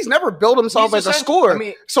 Like he's never built himself as a scorer.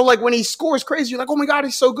 So like when he scores crazy, you're like, oh my God,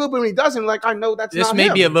 he's so good. But when he doesn't, like I know that's this not may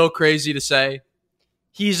him. be a little crazy to say.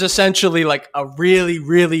 He's essentially like a really,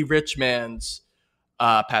 really rich man's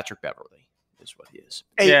Patrick Beverly. Is what he is.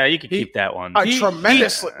 Yeah, you could keep that one.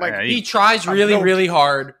 He tries really, really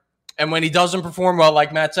hard, and when he doesn't perform well,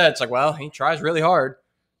 like Matt said, it's like, well, he tries really hard,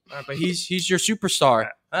 but he's your superstar.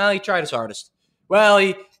 Well, he tried his hardest. Well,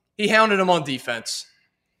 he hounded him on defense.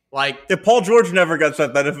 Like Paul George never gets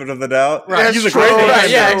that benefit of the doubt. Right, he's a great guy.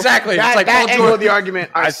 Yeah, exactly. It's like Paul George. The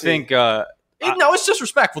argument. I think. No, it's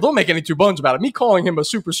disrespectful. Don't make any two bones about it. Me calling him a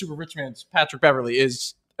super, super rich man's Patrick Beverly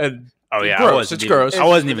is gross. It's gross. I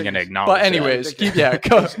wasn't even going to acknowledge. But anyways, I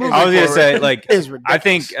was going to say, I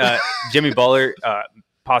think Jimmy Butler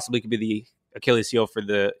possibly could be the Achilles heel for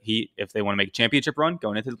the Heat if they want to make a championship run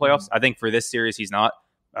going into the playoffs. I think for this series, he's not.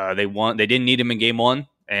 They didn't need him in game 1,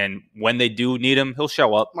 and when they do need him, he'll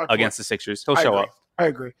show up against the Sixers. He'll show up. I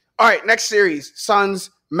agree. All right, next series: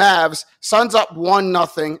 Suns, Mavs. Suns up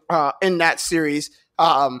 1-0 in that series.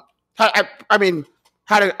 Had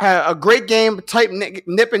a great game, tight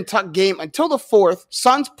nip and tuck game until the 4th.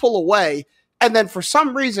 Suns pull away, and then for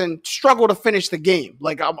some reason struggle to finish the game.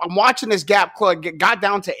 Like I'm watching this gap got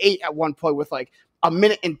down to 8 at one point with like a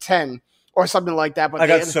minute and 10 or something like that. But I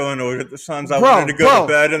got so annoyed at the Suns. I wanted to go to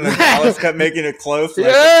bed, and then Dallas kept making it close.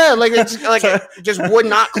 It just would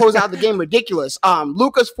not close out the game. Ridiculous.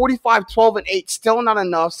 Luka's 45, 12, and 8, still not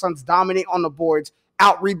enough. Suns dominate on the boards,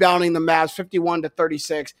 out rebounding the Mavs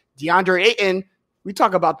 51-36. DeAndre Ayton. We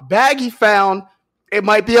talk about the bag he found. It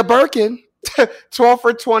might be a Birkin. 12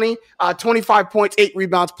 for 20, 25 points, 8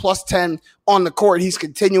 rebounds, plus 10 on the court. He's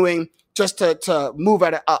continuing just to move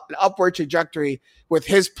at an upward trajectory with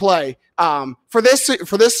his play. For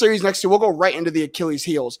this series next year, we'll go right into the Achilles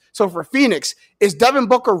heels. So for Phoenix, is Devin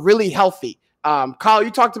Booker really healthy? Kyle,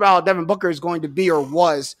 you talked about how Devin Booker is going to be or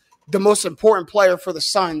was the most important player for the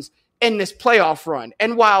Suns in this playoff run.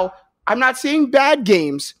 And while I'm not seeing bad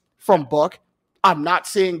games from Book, I'm not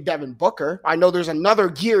seeing Devin Booker. I know there's another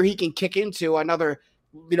gear he can kick into, another,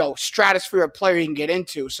 stratosphere of player he can get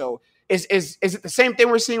into. So is it the same thing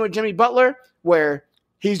we're seeing with Jimmy Butler, where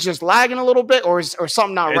he's just lagging a little bit, or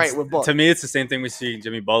something not right with Booker? To me, it's the same thing we see in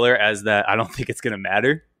Jimmy Butler, as that I don't think it's going to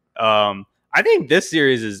matter. I think this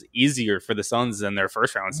series is easier for the Suns than their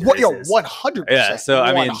first round series. 100%. Yeah, so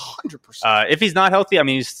 100%. If he's not healthy,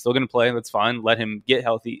 he's still going to play. That's fine. Let him get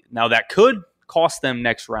healthy. Now that could cost them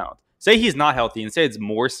next round. Say he's not healthy, and say it's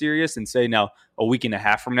more serious, and say now a week and a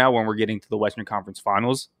half from now when we're getting to the Western Conference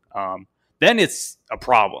Finals, then it's a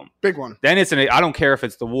problem. Big one. Then I don't care if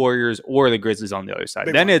it's the Warriors or the Grizzlies on the other side.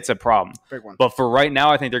 Then it's a problem. Big one. But for right now,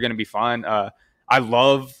 I think they're going to be fine. I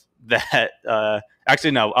love that.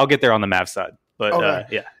 Actually, no, I'll get there on the Mavs side.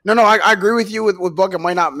 But yeah. No, I agree with you with Book. It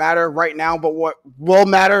might not matter right now, but what will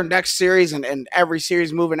matter next series and every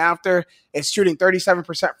series moving after is shooting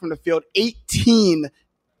 37% from the field, 18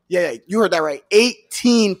 Yeah, you heard that right.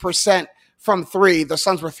 18% from three. The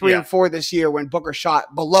Suns were 3-4 this year when Booker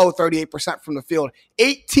shot below 38% from the field.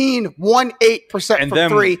 18% from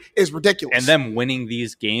three is ridiculous. And them winning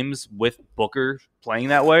these games with Booker playing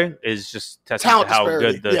that way is just testament to how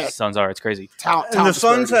good the Suns are. It's crazy. And the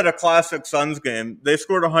Suns had a classic Suns game. They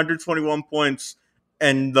scored 121 points,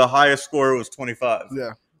 and the highest score was 25.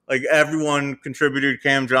 Yeah. Like, everyone contributed.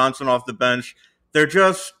 Cam Johnson off the bench. They're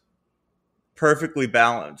just perfectly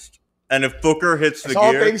balanced. And if Booker hits the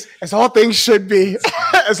gear... As all things should be.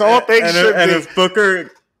 And if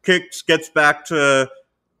Booker gets back to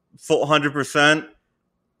full 100%,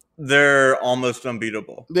 they're almost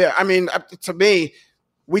unbeatable. Yeah, I mean, to me,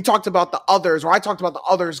 we talked about the others, or I talked about the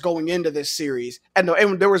others going into this series, and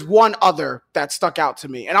there was one other that stuck out to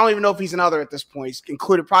me, and I don't even know if he's an other at this point. He's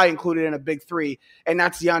probably included in a big three, and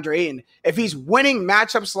that's DeAndre Ayton. If he's winning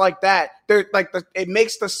matchups like that, it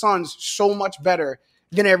makes the Suns so much better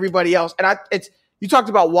than everybody else. And you talked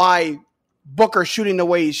about why Booker shooting the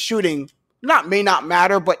way he's shooting may not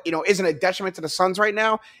matter, but isn't a detriment to the Suns right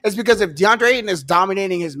now. It's because if DeAndre Ayton is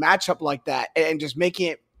dominating his matchup like that and just making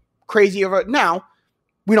it crazy now.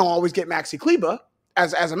 We don't always get Maxi Kleber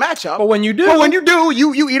as a matchup. But when you do,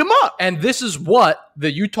 you eat them up. And this is what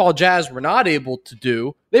the Utah Jazz were not able to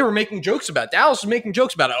do. They were making jokes about it. Dallas was making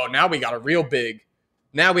jokes about it. Oh, now we got a real big.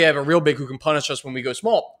 Now we have a real big who can punish us when we go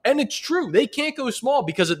small. And it's true. They can't go small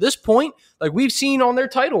because at this point, like we've seen on their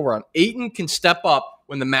title run, Ayton can step up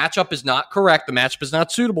when the matchup is not correct, the matchup is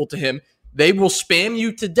not suitable to him. They will spam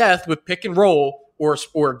you to death with pick and roll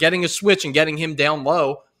or getting a switch and getting him down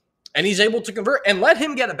low. And he's able to convert and let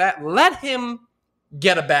him get a bag. Let him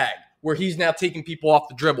get a bag where he's now taking people off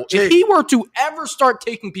the dribble. Jake, if he were to ever start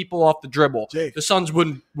taking people off the dribble, Jake, the Suns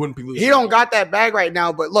wouldn't be losing. He don't got that bag right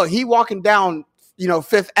now, but look, he walking down,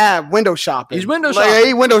 Fifth Ave window shopping. He's window shopping.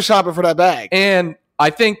 He window shopping for that bag. And I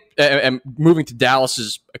think, and moving to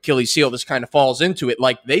Dallas's Achilles heel, this kind of falls into it.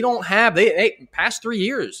 Like they don't have past 3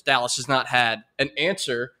 years, Dallas has not had an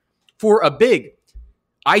answer for a big.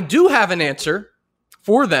 I do have an answer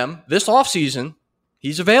for them this offseason.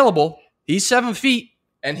 He's available. He's 7 feet,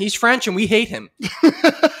 and he's French, and we hate him.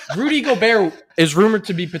 Rudy Gobert is rumored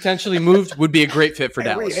to be potentially moved. Would be a great fit for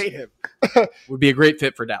Dallas. We hate him. Would be a great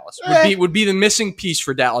fit for Dallas. Would be the missing piece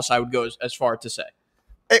for Dallas, I would go as far to say.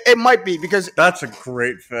 It might be because that's a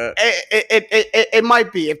great fit. It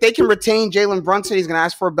might be if they can retain Jalen Brunson, he's going to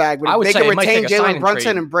ask for a bag. But if they can retain Jalen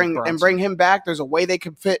Brunson and bring him back, there's a way they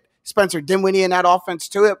could fit Spencer Dinwiddie in that offense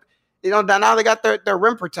to it. Now they got their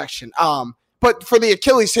rim protection. But for the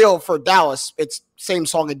Achilles heel for Dallas, it's same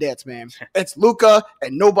song and dance, man. It's Luka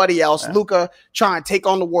and nobody else. Yeah. Luka trying to take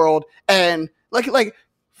on the world and like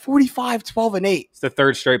 45, 12, and 8. It's the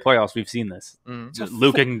third straight playoffs we've seen this.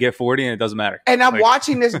 Luka can get 40 and it doesn't matter. And I'm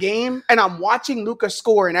watching this game and I'm watching Luka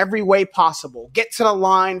score in every way possible. Get to the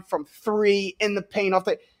line from 3 in the paint off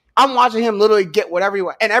the. I'm watching him literally get whatever he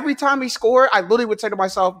wants. And every time he scored, I literally would say to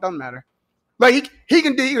myself, doesn't matter. Like he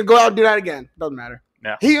can go out and do that again. Doesn't matter.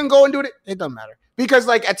 Yeah. He can go and do it. It doesn't matter. Because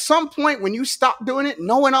like at some point when you stop doing it,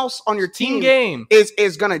 no one else on your team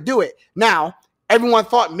is gonna do it. Now, everyone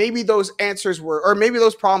thought maybe those answers were, or maybe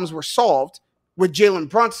those problems were solved with Jalen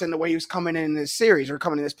Brunson the way he was coming in this series or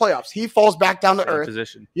coming in this playoffs. He falls back down to earth.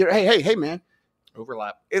 Position. Hey, man.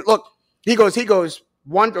 Overlap. He goes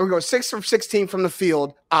 6 from 16 from the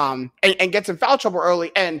field, and gets in foul trouble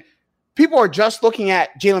early. And people are just looking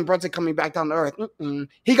at Jalen Brunson coming back down to earth.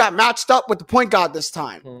 He got matched up with the point guard this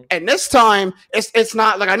time. And this time, it's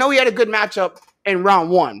not like I know he had a good matchup in round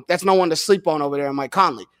 1. That's no one to sleep on over there, Mike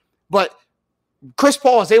Conley. But Chris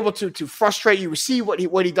Paul is able to frustrate you, see what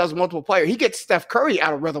he does with multiple players. He gets Steph Curry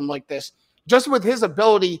out of rhythm like this, just with his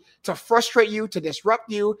ability to frustrate you, to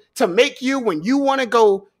disrupt you, to make you, when you want to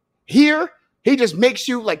go here, he just makes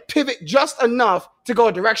you like pivot just enough to go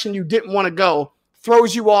a direction you didn't want to go.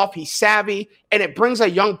 Throws you off. He's savvy, and it brings a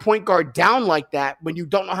young point guard down like that when you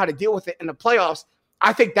don't know how to deal with it in the playoffs.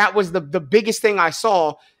 I think that was the biggest thing I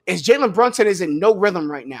saw is Jalen Brunson is in no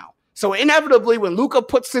rhythm right now. So inevitably, when Luka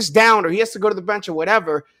puts this down or he has to go to the bench or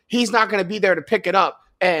whatever, he's not going to be there to pick it up.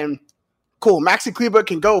 And cool, Maxi Kleber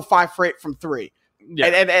can go 5 for 8 from 3. Yeah.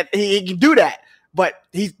 And he can do that. But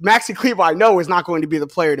Maxi Kleber, I know, is not going to be the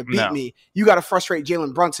player to beat me. You got to frustrate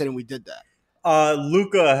Jalen Brunson, and we did that.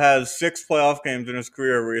 Luka has 6 playoff games in his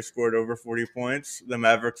career where he scored over 40 points. The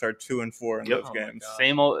Mavericks are 2-4 in those games.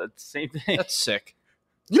 Same thing. That's sick.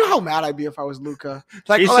 You know how mad I'd be if I was Luka?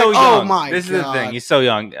 He's so young. Oh my God. This is the thing. He's so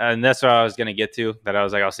young. And that's what I was going to get to, that I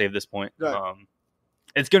was like, I'll save this point. Right.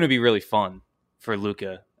 It's going to be really fun for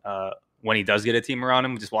Luka when he does get a team around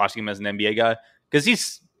him, just watching him as an NBA guy.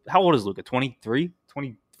 Because how old is Luka? 23?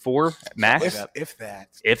 24? 4 max. If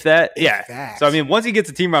that. Yeah. So, I mean, once he gets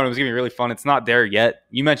a team around him, it's going to be really fun. It's not there yet.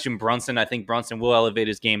 You mentioned Brunson. I think Brunson will elevate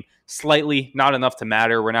his game slightly, not enough to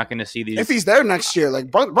matter. We're not going to see these. If he's there next year,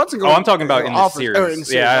 like Brunson. I'm talking about in the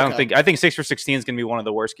series. Yeah, I think 6 for 16 is going to be one of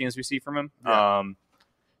the worst games we see from him. Yeah.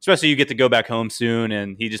 Especially you get to go back home soon,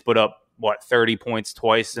 and he just put up 30 points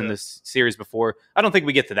twice in this series before. I don't think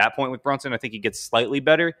we get to that point with Brunson. I think he gets slightly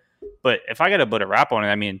better. But if I got to put a wrap on it,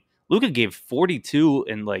 I mean, Luka gave 42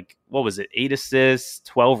 and 8 assists,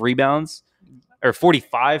 12 rebounds, or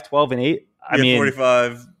 45, 12, and 8. I mean,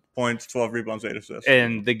 45 points, 12 rebounds, 8 assists.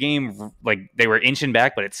 And the game, they were inching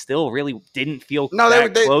back, but it still really didn't feel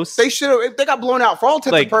close. They should have. They got blown out for all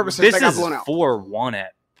intents and purposes. They got blown out. This is 4-1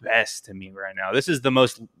 at best to me right now. This is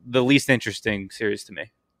the least interesting series to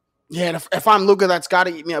me. Yeah, and if I'm Luka, that's got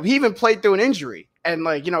to eat me up. He even played through an injury, and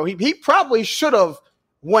he probably should have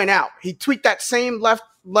went out. He tweaked that same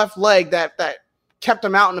left leg that kept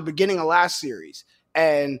him out in the beginning of last series,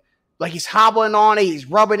 and he's hobbling on it, he's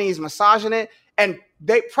rubbing it, he's massaging it, and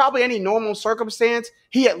they probably any normal circumstance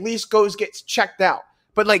he at least gets checked out.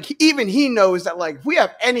 But even he knows that if we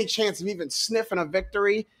have any chance of even sniffing a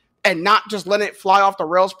victory and not just letting it fly off the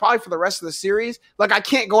rails, probably for the rest of the series, I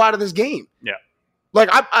can't go out of this game. Yeah.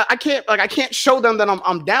 I can't show them that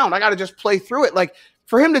I'm down. I got to just play through it.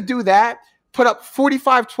 For him to do that, put up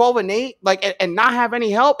 45, 12, and 8, and not have any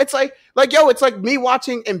help. It's it's like me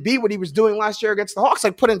watching Embiid what he was doing last year against the Hawks,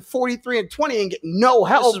 put in 43 and 20 and get no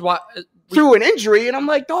help. This is why, through an injury. And I'm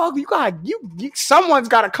like, dog, someone's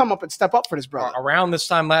got to come up and step up for this brother. Around this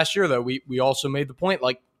time last year, though, we also made the point,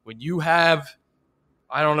 when you have,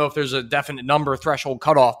 I don't know if there's a definite number threshold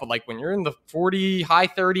cutoff, but when you're in the 40, high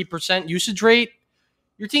 30% usage rate,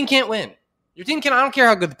 your team can't win. Your team I don't care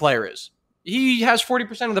how good the player is. He has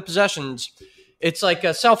 40% of the possessions. It's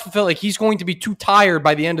a self-fulfilling. He's going to be too tired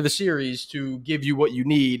by the end of the series to give you what you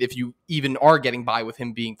need if you even are getting by with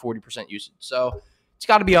him being 40% usage. So it's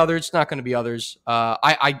got to be others. It's not going to be others.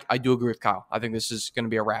 I do agree with Kyle. I think this is going to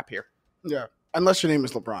be a wrap here. Yeah. Unless your name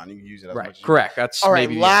is LeBron, you can use it as much as correct. That's all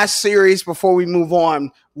right. Last series before we move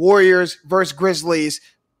on: Warriors versus Grizzlies.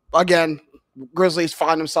 Again, Grizzlies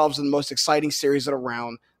find themselves in the most exciting series of the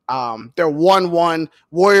round. They're 1-1.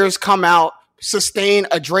 Warriors come out, sustain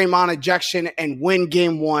a Draymond ejection, and win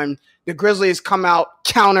game 1. The Grizzlies come out,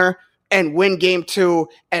 counter, and win game 2.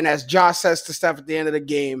 And as Josh says to Steph at the end of the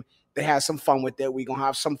game, they had some fun with it. We're going to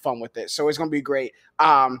have some fun with it. So it's going to be great.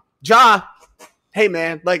 Ja, hey,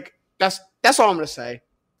 man, that's all I'm going to say.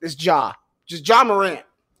 It's Ja. Just Ja Morant.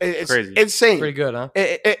 It's crazy. Insane. Pretty good, huh?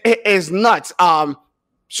 It is nuts.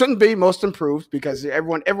 Shouldn't be most improved because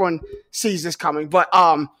everyone sees this coming. But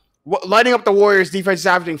lighting up the Warriors defense is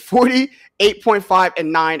averaging 40, 8.5,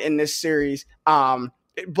 and 9 in this series. Blocked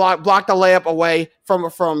a layup away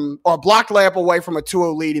from blocked layup away from a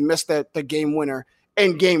 2-0 lead. He missed the game winner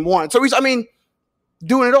in game 1. So he's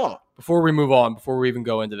doing it all. Before we move on, before we even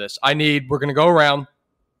go into this, we're going to go around,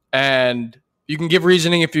 and you can give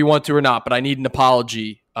reasoning if you want to or not, but I need an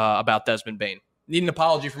apology about Desmond Bane. Need an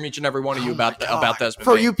apology from each and every one of you about Desmond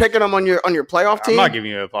for Bane. you picking him on your playoff team. I'm not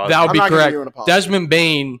giving you an apology. That would be correct. Desmond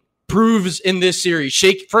Bane proves in this series.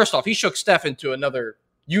 First off, he shook Steph into another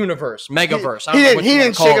universe, megaverse. He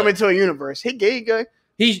didn't shake him into a universe.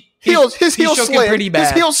 His heel slid. Pretty bad.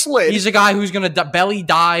 His heel slid. He's a guy who's going to belly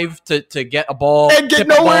dive to get a ball and get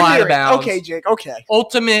nowhere near it. Okay, Jake. Okay.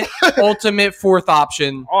 Ultimate fourth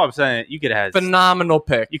option. All I'm saying, you could have had phenomenal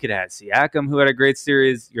pick. You could have had Siakam, who had a great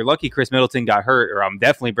series. You're lucky Chris Middleton got hurt, or I'm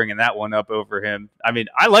definitely bringing that one up over him. I mean,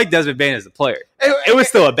 I like Desmond Bane as a player. It was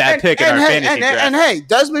still a bad pick in our fantasy draft. And hey,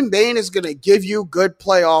 Desmond Bane is going to give you good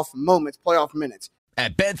playoff minutes.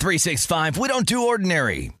 At Bet365, we don't do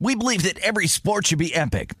ordinary. We believe that every sport should be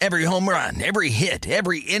epic. Every home run, every hit,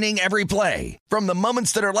 every inning, every play. From the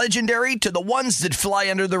moments that are legendary to the ones that fly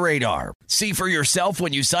under the radar. See for yourself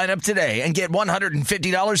when you sign up today and get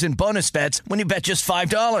 $150 in bonus bets when you bet just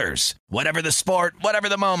 $5. Whatever the sport, whatever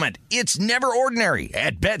the moment, it's never ordinary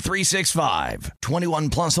at Bet365. 21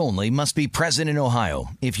 plus only. Must be present in Ohio.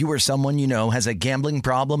 If you or someone you know has a gambling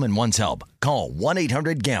problem and wants help, call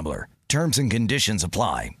 1-800-GAMBLER. Terms and conditions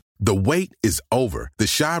apply. The wait is over.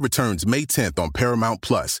 The Chi returns May 10th on Paramount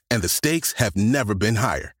Plus, and the stakes have never been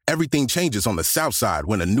higher. Everything changes on the South Side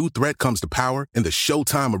when a new threat comes to power in the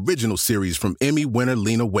Showtime original series from Emmy winner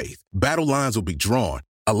Lena Waithe. Battle lines will be drawn,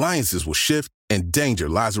 alliances will shift, and danger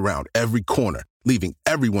lies around every corner, leaving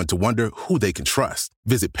everyone to wonder who they can trust.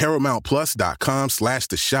 Visit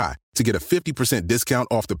ParamountPlus.com/The Chi to get a 50% discount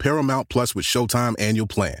off the Paramount Plus with Showtime annual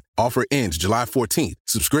plan. Offer ends July 14th.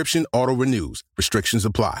 Subscription auto-renews. Restrictions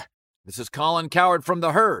apply. This is Colin Cowherd from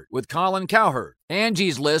The Herd with Colin Cowherd.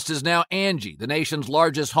 Angie's List is now Angie, the nation's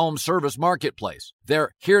largest home service marketplace. They're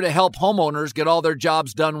here to help homeowners get all their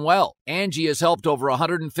jobs done well. Angie has helped over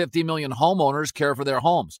 150 million homeowners care for their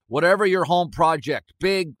homes. Whatever your home project,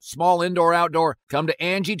 big, small, indoor, outdoor, come to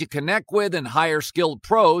Angie to connect with and hire skilled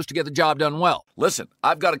pros to get the job done well. Listen,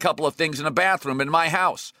 I've got a couple of things in a bathroom in my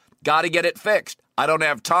house. Got to get it fixed. I don't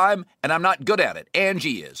have time, and I'm not good at it.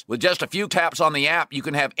 Angie is. With just a few taps on the app, you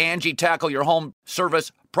can have Angie tackle your home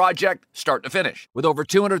service project start to finish. With over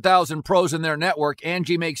 200,000 pros in their network,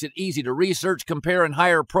 Angie makes it easy to research, compare, and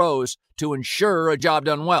hire pros to ensure a job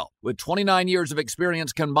done well. With 29 years of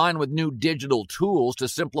experience combined with new digital tools to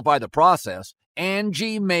simplify the process,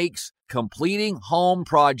 Angie makes completing home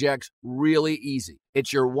projects really easy.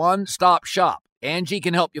 It's your one-stop shop. Angie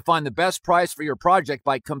can help you find the best price for your project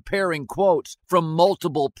by comparing quotes from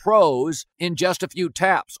multiple pros in just a few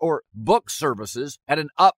taps, or book services at an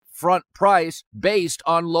upfront price based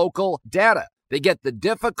on local data. They get the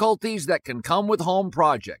difficulties that can come with home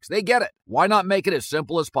projects. They get it. Why not make it as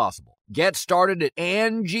simple as possible? Get started at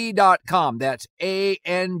Angie.com. That's ANGI.com,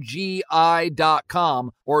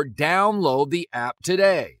 or download the app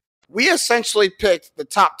today. We essentially picked the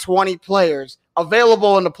top 20 players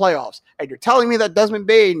available in the playoffs. And you're telling me that Desmond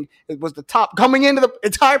Bane was the top coming into the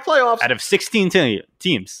entire playoffs? Out of 16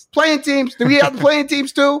 teams. Playing teams. Do we have the playing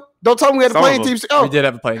teams too? Don't tell me we had the playing teams. Oh, we did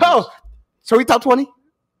have a playing teams. Oh, so we top 20?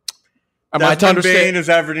 Desmond Bane is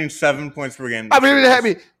averaging 7 points per game. I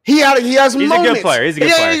mean, he has He's moments. A good player. He's a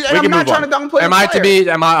good player. I'm not trying to downplay Am I to be?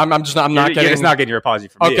 I'm not getting. It's not getting your apology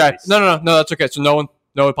from me. Okay. No, that's okay. So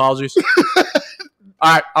no apologies.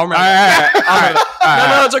 All right, I'll remember. All right.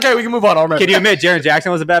 No, it's okay. We can move on. I'll remember. Can you admit Jaren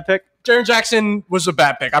Jackson was a bad pick? Jaren Jackson was a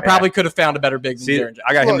bad pick. I probably could have found a better big than Jaren Jackson.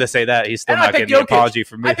 I got him to say that. He's still not getting an apology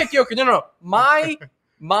from me. I picked Jokic. No.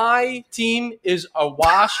 My team is a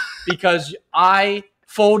wash because I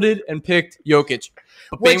folded and picked Jokic.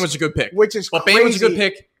 But Bane was a good pick. But Bane was a good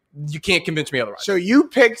pick. You can't convince me otherwise. So you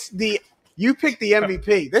picked the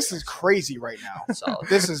MVP. This is crazy right now.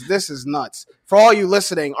 This is nuts. For all you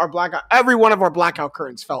listening, every one of our blackout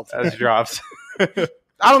curtains fell. That's drops. I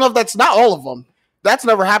don't know if that's not all of them. That's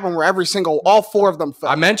never happened where all four of them fell.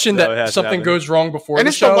 I mentioned that something goes wrong before and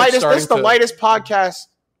the show. It's the lightest podcast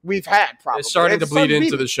we've had, probably. It's starting to bleed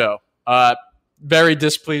into the show. Very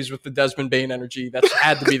displeased with the Desmond Bane energy. That's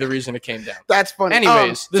had to be the reason it came down. That's funny.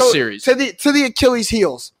 Anyways, series. To the Achilles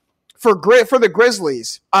heels. For the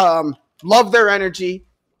Grizzlies, love their energy,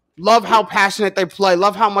 love how passionate they play,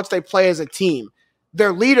 love how much they play as a team.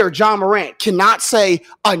 Their leader, John Morant, cannot say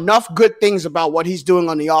enough good things about what he's doing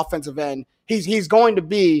on the offensive end. He's going to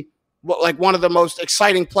be one of the most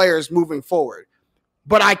exciting players moving forward.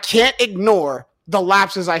 But I can't ignore the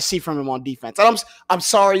lapses I see from him on defense. And I'm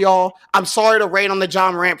sorry, y'all. I'm sorry to rain on the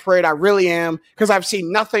John Morant parade. I really am, because I've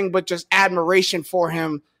seen nothing but just admiration for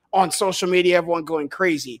him on social media, everyone going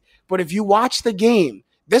crazy. But if you watch the game,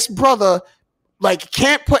 this brother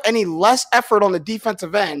can't put any less effort on the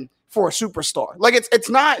defensive end for a superstar. It's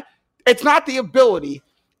not the ability,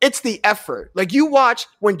 it's the effort. You watch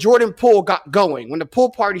when Jordan Poole got going, when the pool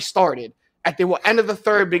party started at the end of the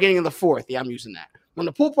third, beginning of the fourth. Yeah, I'm using that. When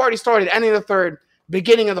the pool party started, ending of the third,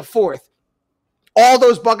 beginning of the fourth, all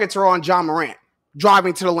those buckets are on John Morant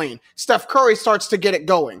driving to the lane. Steph Curry starts to get it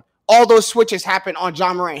going. All those switches happen on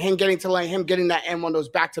John Morant, him getting to the lane, him getting that and one of those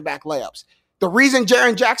back-to-back layups. The reason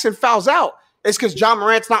Jaren Jackson fouls out is because John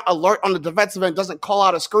Morant's not alert on the defensive end, doesn't call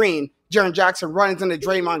out a screen. Jaren Jackson runs into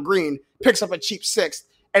Draymond Green, picks up a cheap sixth,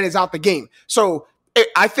 and is out the game. So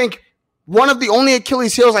I think one of the only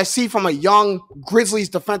Achilles heels I see from a young Grizzlies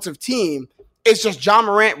defensive team is just John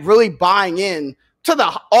Morant really buying in to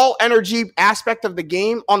the all-energy aspect of the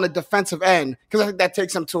game on the defensive end, because I think that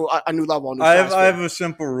takes them to a new level. I have a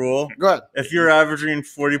simple rule. Go ahead. If you're averaging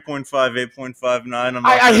 40.5, 8.59, I'm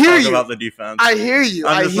not going to talk about the defense. I hear you.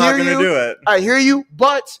 I'm just not going to do it. I hear you,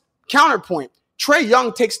 but counterpoint. Trae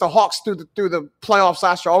Young takes the Hawks through the playoffs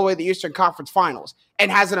last year, all the way to the Eastern Conference Finals,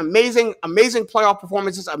 and has an amazing playoff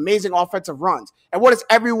performances, amazing offensive runs. And what does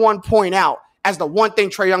everyone point out as the one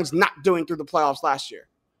thing Trae Young's not doing through the playoffs last year?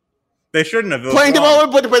 They shouldn't have. Playing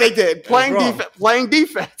development, but they did. Playing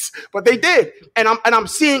defense, but they did. And I'm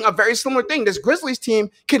seeing a very similar thing. This Grizzlies team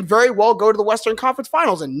can very well go to the Western Conference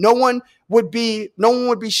Finals, and no one would be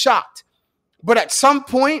shocked. But at some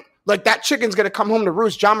point, that chicken's going to come home to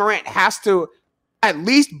roost. John Morant has to at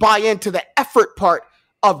least buy into the effort part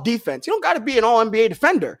of defense. You don't got to be an all-NBA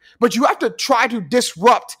defender, but you have to try to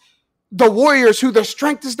disrupt the Warriors, who their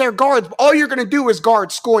strength is their guards. All you're going to do is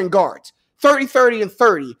guard scoring guards. 30, 30, and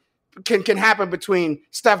 30. can happen between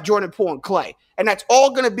Steph, Jordan Poole, and Klay. And that's all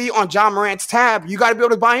going to be on Ja Morant's tab. You got to be able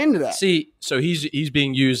to buy into that. See, so he's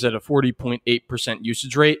being used at a 40.8%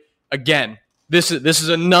 usage rate. Again, this is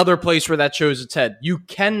another place where that shows its head. You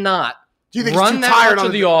cannot run that much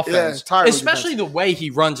of the offense, especially the way he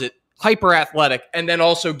runs it, hyper athletic, and then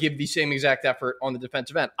also give the same exact effort on the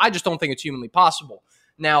defensive end. I just don't think it's humanly possible.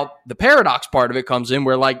 Now, the paradox part of it comes in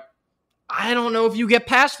where, like, I don't know if you get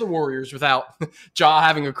past the Warriors without Ja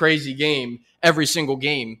having a crazy game every single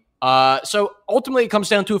game. So ultimately, it comes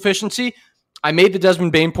down to efficiency. I made the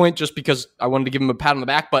Desmond Bane point just because I wanted to give him a pat on the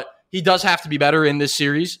back, but he does have to be better in this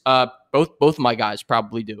series. Both of my guys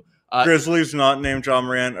probably do. Grizzlies not named Ja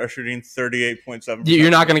Morant are shooting 38.7%.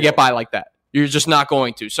 You're not going to get by like that. You're just not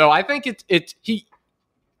going to. So I think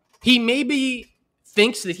he maybe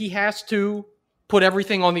thinks that he has to put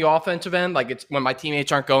everything on the offensive end. Like, it's when my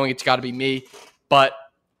teammates aren't going, it's got to be me. But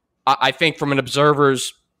I think from an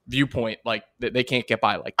observer's viewpoint, like, they can't get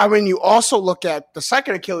by like that. I mean, you also look at the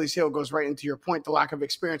second Achilles heel goes right into your point, the lack of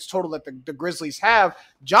experience total that the Grizzlies have.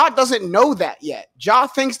 Ja doesn't know that yet. Ja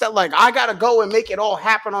thinks that, like, I got to go and make it all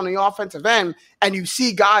happen on the offensive end. And you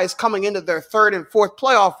see guys coming into their third and fourth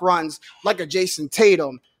playoff runs like a Jason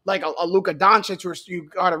Tatum, like a Luka Doncic, where you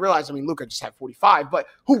got to realize, I mean, Luka just had 45, but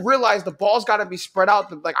who realized the ball's got to be spread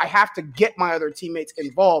out. Like, I have to get my other teammates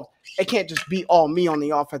involved. It can't just be all me on the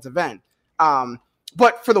offensive end.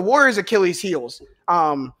 But for the Warriors' Achilles heels,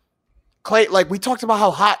 Klay, like we talked about how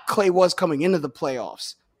hot Klay was coming into the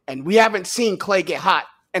playoffs, and we haven't seen Klay get hot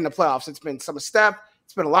in the playoffs. It's been some of Steph,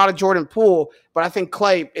 it's been a lot of Jordan Poole, but I think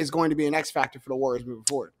Klay is going to be an X factor for the Warriors moving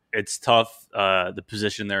forward. It's tough, the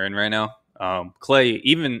position they're in right now. Klay,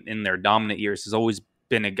 even in their dominant years, has always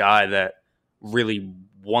been a guy that really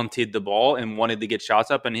wanted the ball and wanted to get shots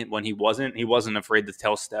up, and when he wasn't afraid to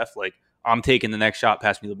tell Steph, like, I'm taking the next shot,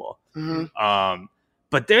 pass me the ball. Mm-hmm.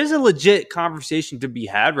 But there's a legit conversation to be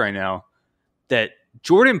had right now that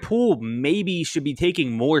Jordan Poole maybe should be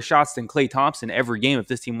taking more shots than Klay Thompson every game if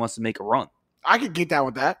this team wants to make a run. I could get down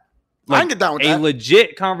with that. Like, I can get down with that. A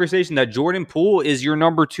legit conversation that Jordan Poole is your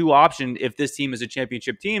number 2 option if this team is a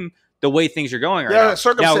championship team, the way things are going right now.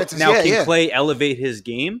 Circumstances. Now can Klay elevate his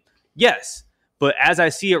game? Yes. But as I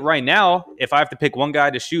see it right now, if I have to pick one guy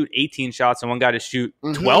to shoot 18 shots and one guy to shoot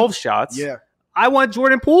 12 shots, I want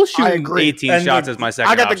Jordan Poole shooting 18 shots as my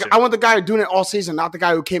second option. I want the guy doing it all season, not the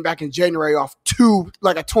guy who came back in January off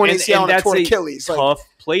a torn ACL and a torn Achilles. Tough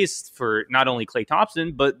place for not only Klay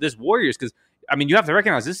Thompson, but this Warriors. Because, I mean, you have to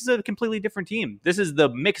recognize this is a completely different team. This is the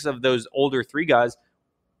mix of those older 3 guys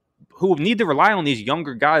who need to rely on these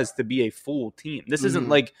younger guys to be a full team. This isn't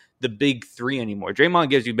like the big 3 anymore. Draymond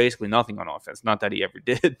gives you basically nothing on offense. Not that he ever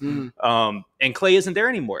did. And Klay isn't there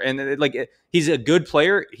anymore. And he's a good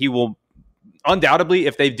player. He will undoubtedly,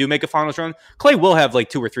 if they do make a finals run, Klay will have like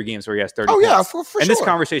 2 or 3 games where he has 30 points. Yeah, for sure. And this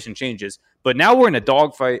conversation changes. But now we're in a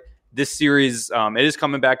dogfight. This series, it is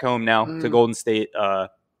coming back home now to Golden State.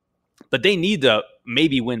 But they need to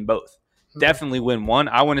maybe win both. Definitely win one.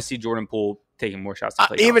 I want to see Jordan Poole taking more shots than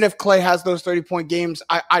Klay. Even if Klay has those 30-point games,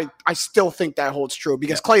 I still think that holds true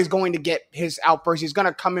because Klay is going to get his outburst. He's going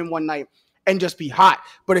to come in one night and just be hot.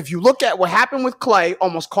 But if you look at what happened with Klay,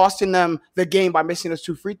 almost costing them the game by missing those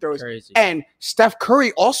 2 free throws. Crazy. And Steph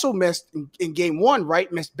Curry also missed in game 1,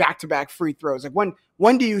 right? Missed back-to-back free throws. Like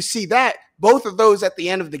when do you see that? Both of those at the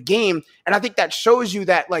end of the game. And I think that shows you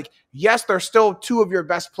that, like, yes, they're still 2 of your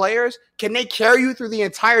best players. Can they carry you through the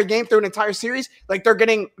entire game, through an entire series? Like they're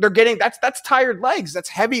getting that's tired legs. That's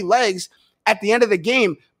heavy legs at the end of the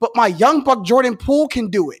game. But my young buck Jordan Poole can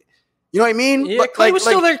do it. You know what I mean? Yeah, Klay was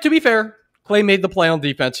still there, to be fair. Klay made the play on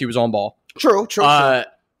defense. He was on ball. True.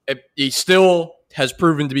 He still has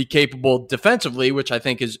proven to be capable defensively, which I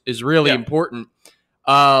think is really important.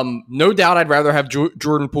 No doubt I'd rather have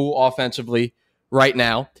Jordan Poole offensively right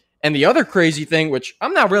now. And the other crazy thing, which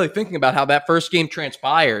I'm not really thinking about how that first game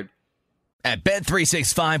transpired. At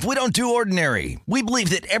Bet365, we don't do ordinary. We believe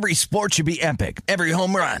that every sport should be epic. Every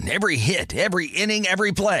home run, every hit, every inning,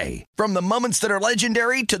 every play. From the moments that are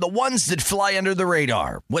legendary to the ones that fly under the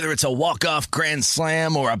radar. Whether it's a walk-off grand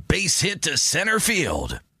slam or a base hit to center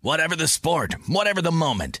field. Whatever the sport, whatever the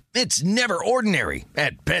moment. It's never ordinary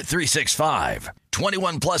at Bet365.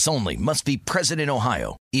 21 plus only. Must be present in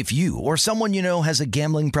Ohio. If you or someone you know has a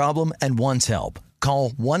gambling problem and wants help, call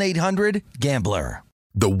 1-800-GAMBLER.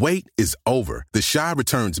 The wait is over. The Chi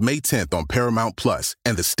returns May 10th on Paramount Plus,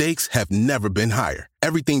 and the stakes have never been higher.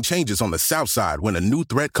 Everything changes on the South Side when a new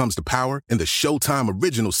threat comes to power in the Showtime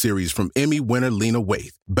original series from Emmy winner Lena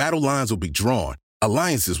Waithe. Battle lines will be drawn,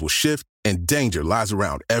 alliances will shift, And danger lies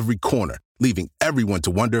around every corner, leaving everyone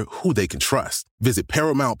to wonder who they can trust. Visit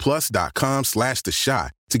ParamountPlus.com/TheShot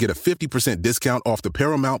to get a 50% discount off the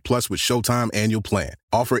Paramount Plus with Showtime annual plan.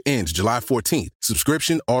 Offer ends July 14th.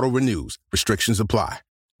 Subscription auto-renews. Restrictions apply.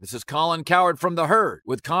 This is Colin Cowherd from The Herd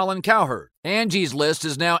with Colin Cowherd. Angie's List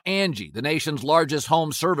is now Angie, the nation's largest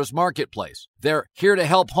home service marketplace. They're here to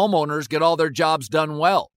help homeowners get all their jobs done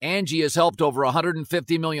well. Angie has helped over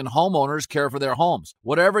 150 million homeowners care for their homes.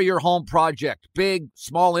 Whatever your home project, big,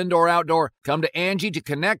 small, indoor, outdoor, come to Angie to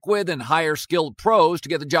connect with and hire skilled pros to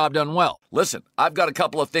get the job done well. Listen, I've got a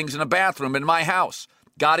couple of things in a bathroom in my house.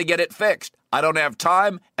 Got to get it fixed. I don't have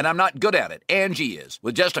time, and I'm not good at it. Angie is.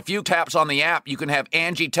 With just a few taps on the app, you can have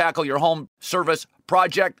Angie tackle your home service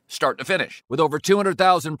project start to finish. With over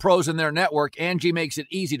 200,000 pros in their network, Angie makes it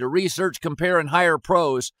easy to research, compare, and hire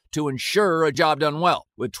pros to ensure a job done well.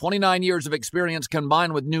 With 29 years of experience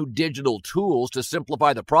combined with new digital tools to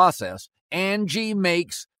simplify the process, Angie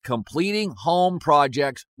makes completing home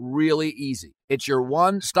projects really easy. It's your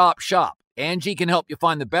one-stop shop. Angie can help you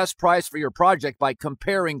find the best price for your project by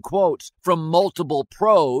comparing quotes from multiple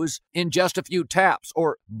pros in just a few taps,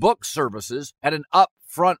 or book services at an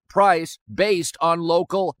upfront price based on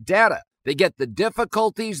local data. They get the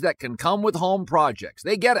difficulties that can come with home projects.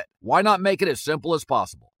 They get it. Why not make it as simple as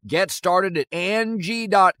possible? Get started at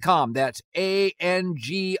Angie.com. That's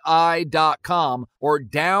ANGI.com, or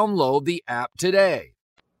download the app today.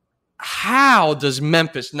 How does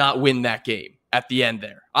Memphis not win that game at the end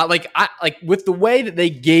there? Like with the way that they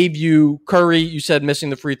gave you Curry, you said missing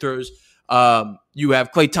the free throws. You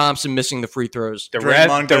have Klay Thompson missing the free throws. The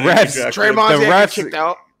refs kicked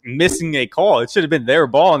out, missing a call. It should have been their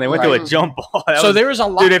ball, and they went to a jump ball. There was a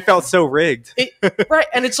lot. Dude, it felt so rigged. Right,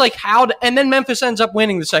 and it's like and then Memphis ends up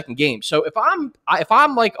winning the second game. So if I'm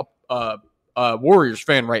like a Warriors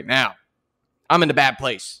fan right now, I'm in a bad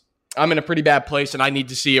place. I'm in a pretty bad place, and I need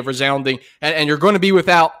to see a resounding. And you're going to be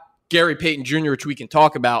without Gary Payton Jr., which we can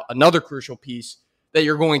talk about, another crucial piece that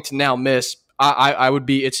you're going to now miss. I would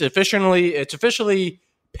be. It's officially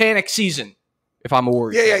panic season if I'm a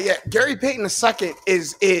Warrior. Yeah. Gary Payton II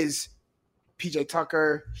is PJ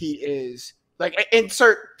Tucker. He is like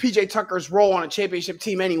insert PJ Tucker's role on a championship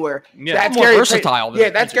team anywhere. Yeah, that's more versatile.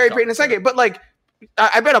 That's Gary Payton II. But like,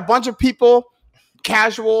 I bet a bunch of people,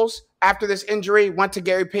 casuals, after this injury, went to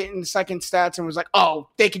Gary Payton's second stats and was like, oh,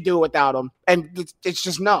 they could do it without him. And it's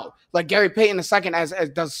just no. Like, Gary Payton II as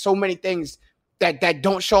does so many things that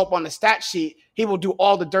don't show up on the stat sheet. He will do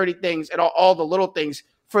all the dirty things and all the little things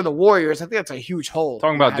for the Warriors. I think that's a huge hole.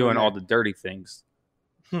 Talking about doing all the dirty things.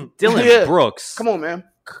 Dylan Brooks. Come on, man.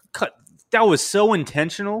 That was so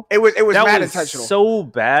intentional. It was mad intentional. So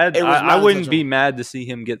bad. I wouldn't be mad to see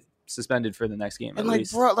him get suspended for the next game. And at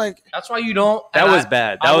least. Bro, that's why you don't. That was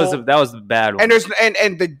bad. That was the bad one. And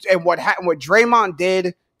what happened? What Draymond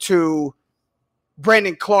did to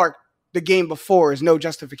Brandon Clark the game before is no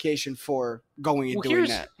justification for going and doing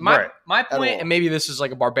that. My point, and maybe this is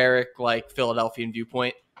like a barbaric, like Philadelphian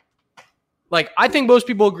viewpoint. Like, I think most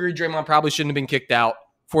people agree Draymond probably shouldn't have been kicked out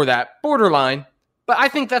for that borderline. But I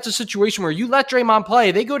think that's a situation where you let Draymond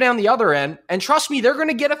play, they go down the other end, and trust me, they're going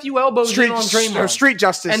to get a few elbows in on Draymond. Street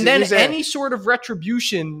justice. And then any sort of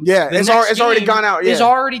retribution it's already gone out. Is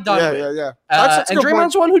already done. Yeah. That's and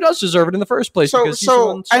Draymond's one who does deserve it in the first place.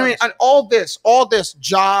 So I mean, on all this,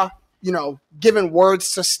 Ja, giving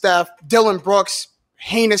words to Steph, Dylan Brooks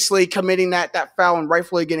heinously committing that foul and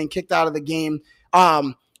rightfully getting kicked out of the game.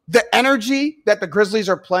 The energy that the Grizzlies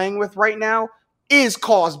are playing with right now is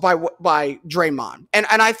caused by Draymond. And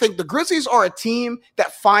I think the Grizzlies are a team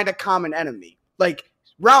that find a common enemy. Like,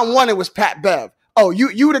 round one, it was Pat Bev. Oh,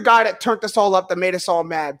 you the guy that turned us all up, that made us all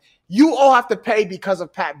mad. You all have to pay because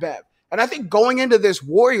of Pat Bev. And I think going into this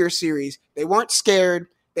Warrior series, they weren't scared,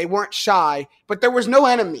 they weren't shy, but there was no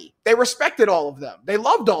enemy. They respected all of them. They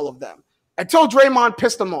loved all of them. Until Draymond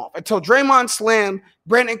pissed them off. Until Draymond slammed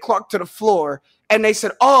Brandon Clark to the floor, and they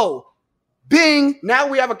said, oh, bing, now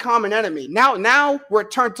we have a common enemy. Now we're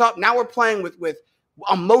turned up. Now we're playing with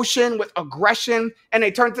emotion, with aggression, and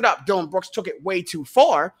they turned it up. Dylan Brooks took it way too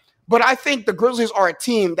far. But I think the Grizzlies are a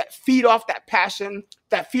team that feed off that passion,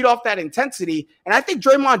 that feed off that intensity. And I think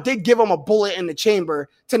Draymond did give them a bullet in the chamber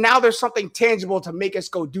to now there's something tangible to make us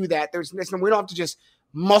go do that. We don't have to just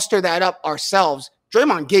muster that up ourselves.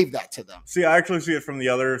 Draymond gave that to them. See, I actually see it from the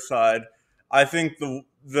other side. I think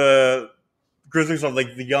the Grizzlies are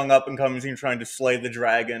like the young up-and-coming team trying to slay the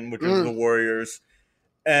dragon, which is the Warriors.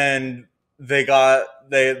 And they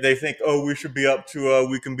think, oh, we should be up to,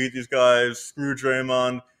 we can beat these guys, screw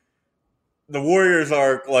Draymond. The Warriors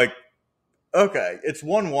are like, okay, it's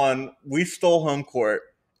 1-1. We stole home court.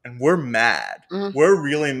 and we're mad. Mm-hmm. We're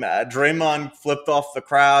really mad. Draymond flipped off the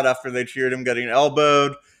crowd after they cheered him getting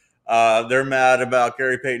elbowed. They're mad about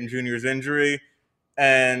Gary Payton Jr.'s injury,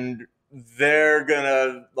 and they're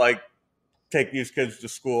gonna take these kids to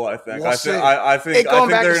school. I think. I think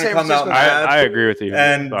they're gonna come out mad. I agree with you.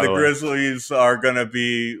 And the Grizzlies are gonna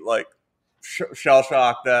be shell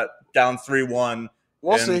shocked at down 3-1.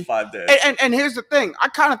 We'll in see. 5 days. And here's the thing. I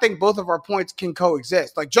kind of think both of our points can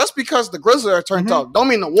coexist. Just because the Grizzlies are turned up, don't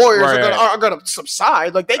mean the Warriors are going to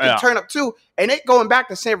subside. They can turn up too. And going back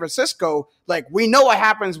to San Francisco, we know what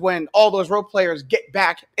happens when all those role players get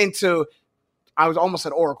back into, I was almost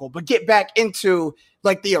at Oracle, but get back into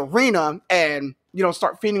the arena and,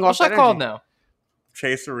 start feeding off that energy. What's that called now?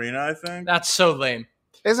 Chase Arena, I think. That's so lame.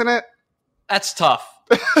 Isn't it? That's tough.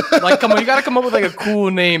 Come on, you got to come up with a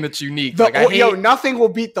cool name that's unique. Nothing will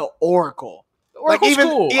beat the Oracle. Oracle's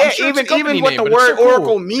cool. Yeah, sure even what the word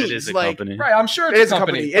Oracle means. It is a company. Right, I'm sure it's a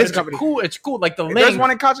company. It's a company. Cool. It's cool. The name. There's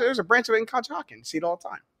one in there's a branch of it in Conshohocken. See it all the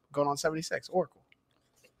time. Going on 76. Oracle.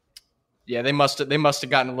 Yeah, they must have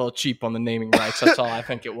gotten a little cheap on the naming rights. That's all I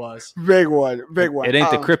think it was. Big one. It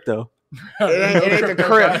ain't the crypto. It ain't the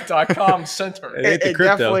crypt.com center. It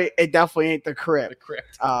definitely ain't the crypt. The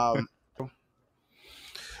crypt.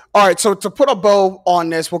 All right, so to put a bow on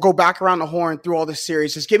this, we'll go back around the horn through all this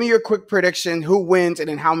series. Just give me your quick prediction, who wins and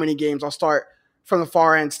in how many games. I'll start from the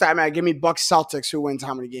far end. Statman, give me Bucks Celtics, who wins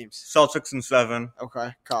how many games? Celtics in 7.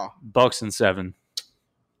 Okay, Kyle. Bucks in 7.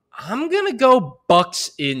 I'm going to go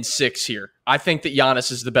Bucks in 6 here. I think that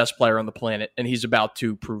Giannis is the best player on the planet, and he's about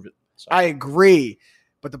to prove it. So. I agree,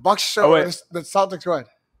 but the Bucks show the Celtics, go ahead.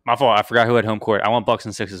 My fault. I forgot who had home court. I want Bucks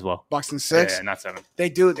in 6 as well. Bucks in 6? Yeah, not 7. They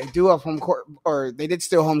do have home court, or they did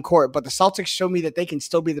steal home court, but the Celtics show me that they can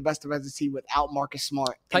still be the best defensive team without Marcus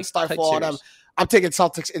Smart and stifle all them. I'm taking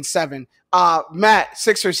Celtics in 7. Matt,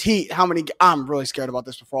 Sixers Heat, how many? I'm really scared about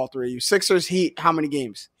this before all three of you. Sixers Heat, how many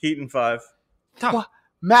games? Heat in 5. What?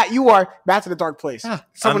 Matt, you are back to the dark place.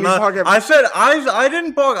 Someone needs to talk about. I said I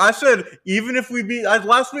didn't bug. I said even if we beat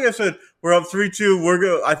last week, I said we're up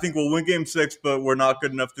 3-2. I think we'll win Game 6, but we're not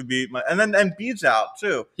good enough to beat. And then Embiid's out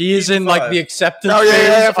too. He is in the acceptance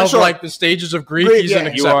phase of sure. The stages of grief. He's in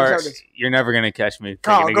acceptance. You're never gonna catch me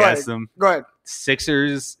taking against them. Go ahead.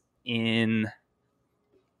 Sixers in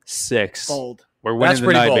 6. Bold. We're winning That's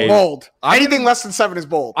pretty night, bold. baby. Bold. Anything less than 7 is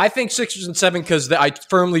bold. I think Sixers and 7 because I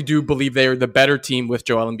firmly do believe they are the better team with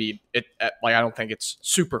Joel Embiid. I don't think it's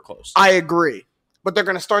super close. I agree. But they're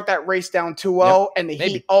going to start that race down 2-0, and the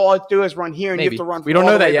Heat, all I do is run here, and you have to run we don't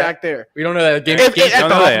know that yet. Back there. We don't know that.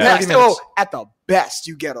 At the best,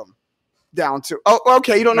 you get them down 2. Oh,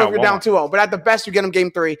 okay, you don't know if you're down 2-0, but at the best, you get them Game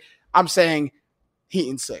 3. I'm saying Heat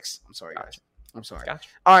in 6. I'm sorry, guys. I'm sorry. Gotcha.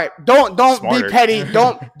 All right, don't be petty.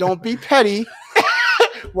 Don't be petty.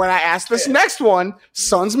 When I ask this next one,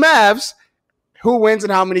 Suns Mavs, who wins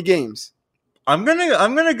and how many games? I'm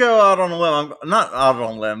gonna go out on a limb. I'm not out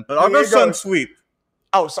on a limb, but I'll go Suns sweep.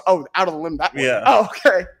 Out of the limb that way. Yeah. Oh,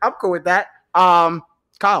 okay. I'm cool with that.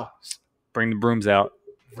 Kyle. Bring the brooms out.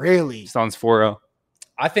 Really? Suns 4-0.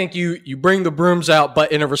 I think you bring the brooms out,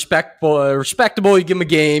 but in a respectable, you give them a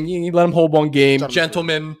game. You let them hold one game.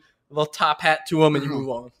 Gentlemen, a little top hat to them, and you move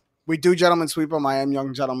on. We do gentlemen sweep them. I am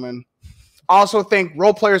young gentlemen. I also think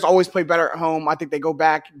role players always play better at home. I think they go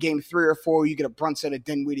back Game 3 or 4. You get a Brunson, a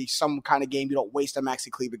Dinwiddie, some kind of game. You don't waste a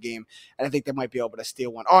Maxi Kleber game. And I think they might be able to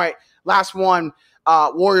steal one. All right, last one.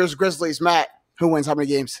 Warriors, Grizzlies. Matt, who wins how many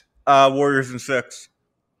games? Warriors in 6.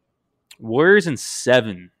 Warriors in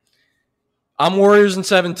 7. I'm Warriors in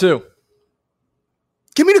 7 too.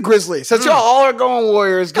 Give me the Grizzlies. Since y'all all are going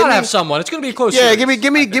Warriors, gotta have someone. It's gonna be a close. Yeah, give me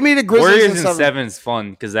the Grizzlies. Warriors in 7 is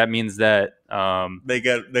fun because that means that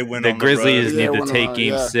they win. The Grizzlies need to take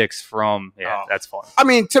Game 6 from. Yeah, that's fun. I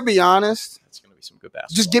mean, to be honest, that's gonna be some good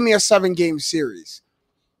basketball. Just give me a 7-game series.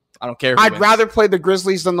 I don't care. I'd rather play the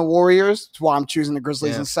Grizzlies than the Warriors. That's why I'm choosing the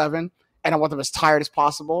Grizzlies in 7. And I want them as tired as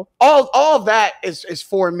possible. All of that is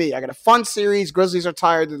for me. I got a fun series. Grizzlies are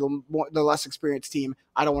tired. They're the less experienced team.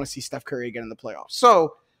 I don't want to see Steph Curry again in the playoffs.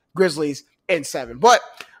 So, Grizzlies in 7. But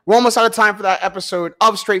we're almost out of time for that episode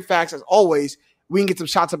of Straight Facts. As always, we can get some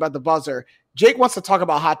shots up at the buzzer. Jake wants to talk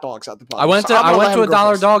about hot dogs at the buzzer. I went to a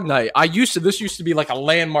Dollar Dog night. This used to be like a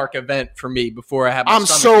landmark event for me before I had my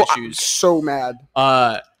stomach issues. I'm so mad.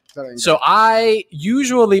 So I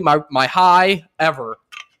usually my high ever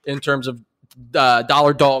in terms of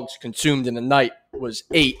Dollar Dogs consumed in a night was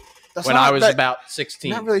 8. when I was about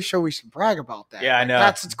 16. I'm not really sure we should brag about that. Yeah, I know.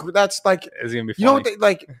 That's like It's gonna be funny. you know what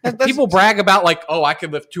that's, People brag about like, oh, I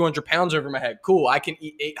could lift 200 pounds over my head. Cool, I can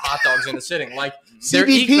eat 8 hot dogs in a sitting. Like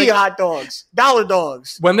CBP hot dogs, dollar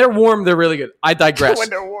dogs. When they're warm, they're really good. I digress. When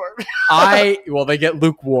they're warm, they get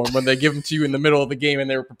lukewarm when they give them to you in the middle of the game and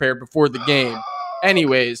they were prepared before the game.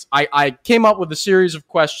 Anyways, I came up with a series of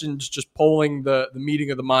questions, just polling the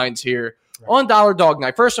meeting of the minds here on Dollar Dog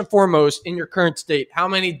Night. First and foremost, in your current state, how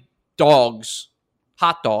many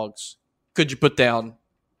hot dogs, could you put down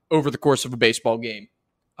over the course of a baseball game?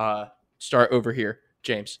 Start over here,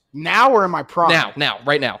 James. Now or in my prime?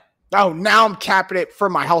 Right now. Oh, now I'm capping it for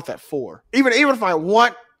my health at 4. Even if I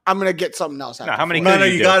want, I'm gonna get something else. How many? No,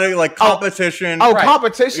 you got to like competition.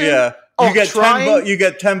 Competition. Yeah. You get you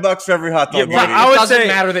get $10 for every hot dog. Yeah, but it doesn't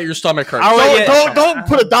matter that your stomach hurts. Don't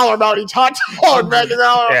put $1 amount each hot dog, man.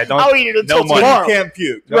 I'll eat it until tomorrow. You can't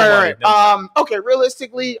puke. Right. Okay,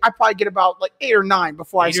 realistically, I probably get about like 8 or 9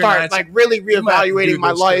 before I start like really reevaluating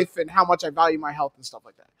my life and how much I value my health and stuff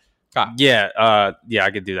like that. Yeah,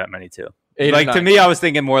 I could do that many too. Like to me, I was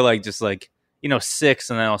thinking more like just like 6,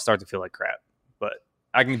 and then I'll start to feel like crap. But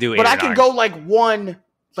I can do 8. But I can go like 1.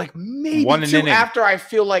 Like maybe 2 after I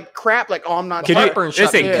feel like crap. Like I'm not.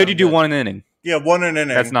 Could you do 1 inning? Yeah, 1 inning.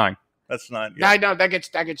 That's 9. That's 9. Yeah. I know that gets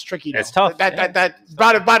tricky. It's tough. That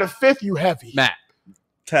by the 5th you heavy. Matt.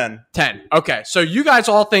 10. Okay, so you guys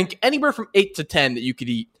all think anywhere from 8 to 10 that you could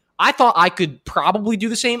eat. I thought I could probably do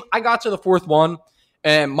the same. I got to the 4th one,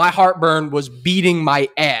 and my heartburn was beating my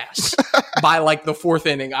ass by like the 4th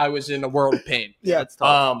inning. I was in a world of pain. Yeah, it's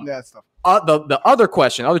tough. It's tough. The other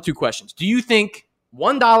 2 questions. Do you think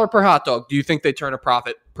 $1 per hot dog, do you think they turn a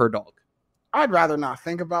profit per dog? I'd rather not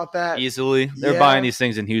think about that. Easily. They're buying these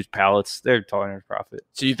things in huge pallets. They're turning a profit.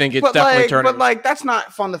 So you think it's definitely turning... But like, that's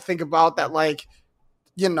not fun to think about that like,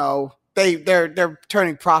 they're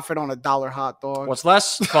turning profit on $1 hot dog. What's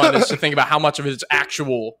less fun is to think about how much of it is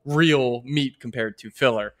actual real meat compared to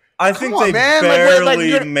filler. I think they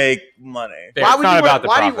barely make money. Why would not about the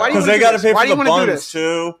profit. Because they got to pay for the buns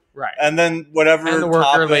too. Right. And then whatever and the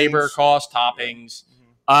worker labor cost, toppings.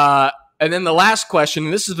 And then the last question,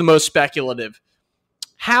 and this is the most speculative.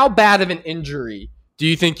 How bad of an injury do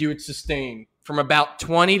you think you would sustain from about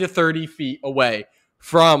 20 to 30 feet away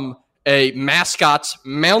from a mascot's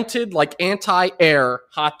mounted like anti-air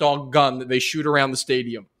hot dog gun that they shoot around the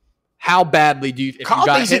stadium? How badly do you, if you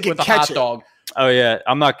got hit with a hot dog? Oh yeah,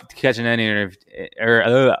 I'm not catching any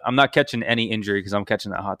injury because I'm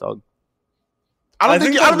catching that hot dog. I don't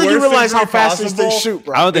think you realize how fast these things shoot,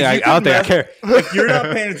 bro. I don't think I care. If you're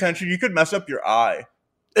not paying attention, you could mess up your eye.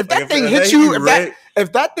 If that thing hits you,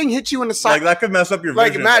 if that thing hits you in the side, like that could mess up your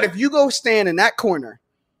vision. Like Matt, if you go stand in that corner,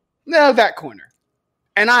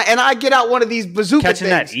 and I get out one of these bazooka catching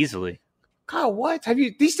things, that easily. Kyle, what have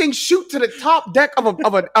you? These things shoot to the top deck of an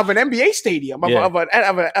NBA stadium, of an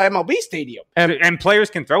MLB stadium, and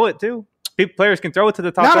players can throw it too. Players can throw it to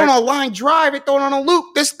the top. Not on a line drive. They throw it on a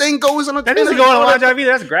loop. This thing goes on a. That doesn't go on a line drive either.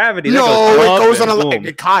 That's gravity. No, it goes on a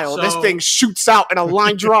line. Kyle, this thing shoots out in a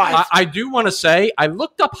line drive. I do want to say I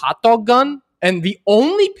looked up hot dog gun, and the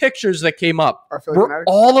only pictures that came up were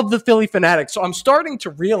all of the Philly Fanatics. So I'm starting to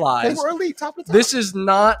realize this is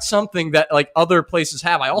not something that like other places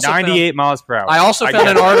have. I also 98 miles per hour. I also found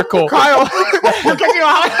an article. Kyle, you're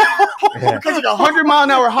catching a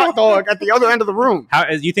 100-mile-an-hour hot dog at the other end of the room. How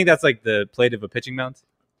you think that's like the plate of a pitching mound?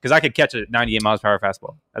 Because I could catch a 98 miles per hour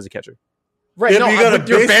fastball as a catcher. Right, no, you got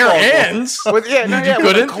your bare hands. With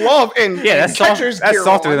a glove and that's catcher's that's gear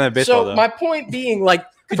softer on. than a baseball. So my point being, like,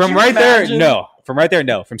 from right there, no. From right there,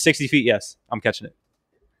 no. From 60 feet, yes, I'm catching it.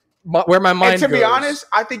 Where my mind and to goes. be honest,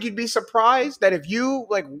 I think you'd be surprised that if you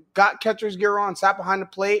like got catcher's gear on, sat behind the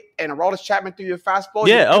plate, and Aroldis Chapman threw you a fastball,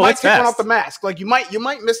 you might take one off the mask. Like you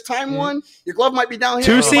might miss time one. Your glove might be down here.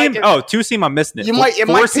 Two seam, I'm missing it. You might.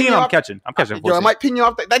 Four seam, I'm catching. I'm catching. It might pin you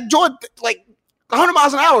off. That Jordan, like 100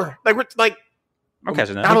 miles an hour. Like I'm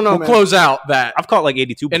catching that. I don't know. We'll close out that. I've caught like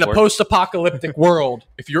 82 before. In a post-apocalyptic world,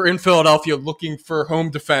 if you're in Philadelphia looking for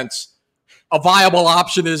home defense, a viable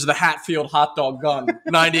option is the Hatfield hot dog gun,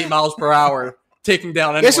 98 miles per hour, taking down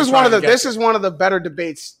anyone. This is one of the better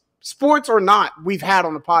debates, sports or not, we've had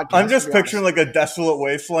on the podcast. I'm just picturing like a desolate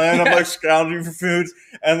wasteland. I'm like scrounging for food,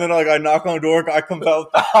 and then like I knock on the door, guy comes out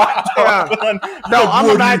with the hot dog gun. No, I'm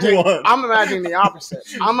imagining the opposite.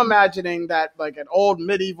 I'm imagining that like an old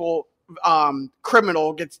medieval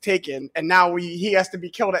criminal gets taken, and now he has to be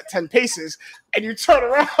killed at 10 paces, and you turn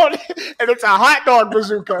around and it's a hot dog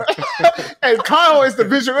bazooka, and Kyle is the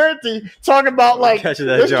vigilante talking about like this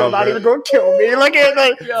is not even going to kill me. Like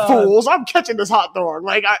fools, I'm catching this hot dog.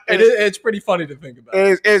 Like it's pretty funny to think about.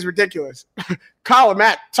 It is ridiculous. Kyle and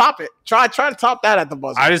Matt, top it. Try to top that at the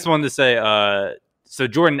buzzer. I just wanted to say, so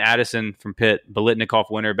Jordan Addison from Pitt, Biletnikoff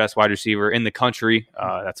winner, best wide receiver in the country.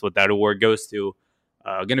 That's what that award goes to.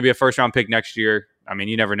 Going to be a first-round pick next year. I mean,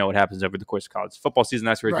 you never know what happens over the course of college football season.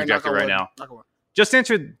 That's where it's projected right now. Just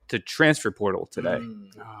entered the transfer portal today.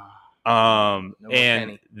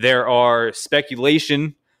 And there are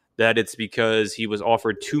speculation that it's because he was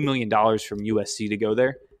offered $2 million from USC to go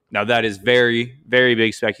there. Now, that is very, very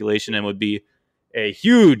big speculation and would be a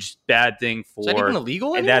huge bad thing for. Is that even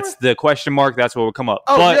illegal anymore? That's the question mark. That's what will come up.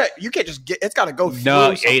 Oh, but, yeah. You can't just get. It's got to go through.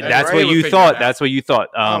 No, that's what you thought. That's what you thought.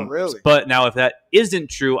 Really? But now, if that isn't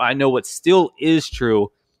true, I know what still is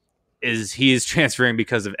true is he is transferring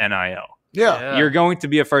because of NIL. Yeah. You're going to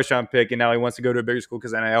be a first round pick, and now he wants to go to a bigger school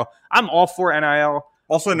because NIL. I'm all for NIL.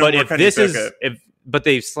 Also, no, but if this is but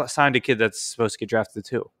they've signed a kid that's supposed to get drafted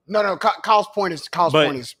too. No. Kyle's point is.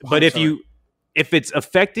 But if it's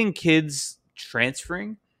affecting kids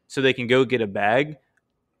transferring so they can go get a bag,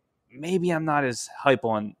 maybe I'm not as hype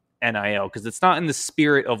on NIL because it's not in the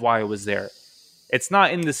spirit of why it was there. It's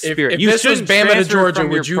not in the spirit. If this was Bama to Georgia,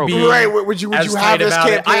 would you be right? Would you have this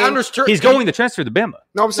campaign? I understood. He's going to transfer to Bama.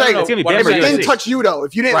 No, I'm saying it's going to be Bama. If it didn't touch you though,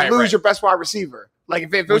 if you didn't lose your best wide receiver, like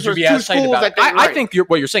if it was two schools that I think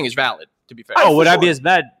what you're saying is valid. To be fair, would I be as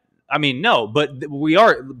bad? I mean, no, but we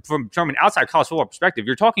are from an outside college football perspective.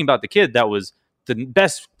 You're talking about the kid that was the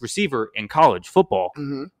best receiver in college football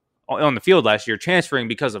on the field last year, transferring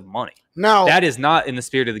because of money. No, that is not in the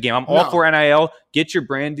spirit of the game. I'm all for NIL. Get your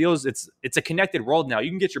brand deals. It's a connected world now. You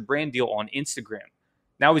can get your brand deal on Instagram.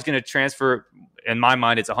 Now he's going to transfer. In my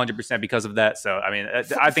mind, it's 100% because of that. So, I mean,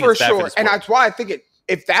 I think for it's bad sure, for the sport. and that's why I think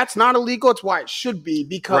if that's not illegal, it's why it should be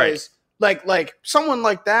because like someone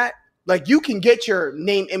like that. Like you can get your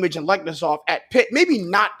name, image, and likeness off at Pitt. Maybe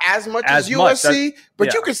not as much as USC,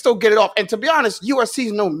 but you can still get it off. And to be honest, USC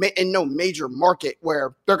is in no major market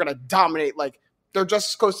where they're going to dominate. Like they're just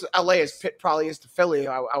as close to LA as Pitt probably is to Philly.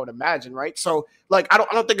 I would imagine, right? So like I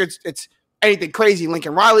don't think it's anything crazy.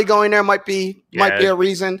 Lincoln Riley going there might be a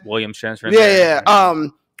reason. Williams transferring. Yeah.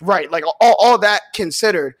 Right. Like all that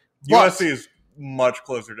considered, USC is much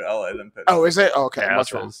closer to LA than Pitt. Oh, is it? Okay,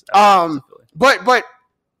 much wrong. But.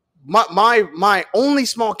 My only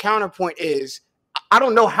small counterpoint is I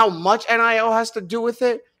don't know how much NIL has to do with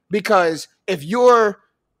it because if you're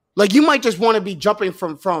like you might just want to be jumping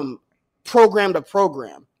from program to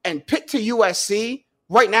program and Pitt to USC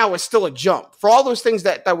right now is still a jump for all those things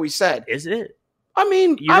that we said. Is it? I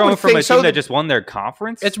mean, you're going from a team that just won their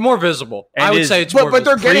conference. It's more visible. And I would say it's more but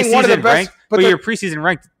they're getting one of the best. But your preseason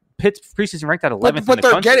ranked. Pitt's preseason ranked at 11th. But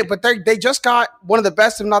they're getting. But they just got one of the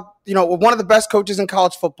best, if not one of the best coaches in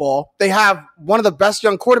college football. They have one of the best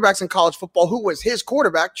young quarterbacks in college football, who was his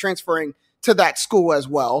quarterback, transferring to that school as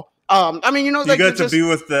well. I mean, you get to be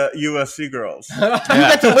with the USC girls. You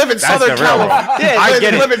get to live in Southern California. Yeah, I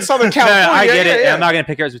get it. Live in Southern California. I get it. Yeah. I'm not going to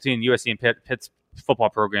pick yours between USC and Pitt. Pitt's football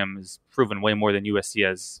program has proven way more than USC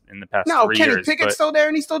has in the past 3 years. Kenny Pickett's still there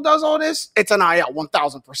and he still does all this. It's NIL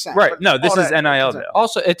 1,000%. Right. No, this is NIL.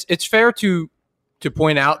 Also, it's fair to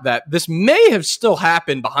point out that this may have still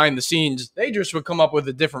happened behind the scenes. They just would come up with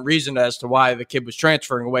a different reason as to why the kid was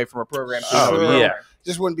transferring away from a program to another program.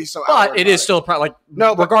 Just wouldn't be so. But it is still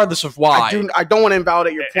regardless of why. I don't want to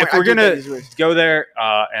invalidate your point. If we're gonna go there,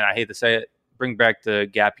 and I hate to say it, bring back the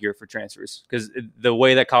gap year for transfers because the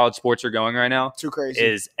way that college sports are going right now, too crazy.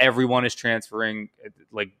 Is everyone is transferring.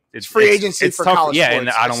 Like it's free agency for tough, college sports. And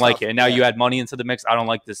I don't like it. And now you add money into the mix. I don't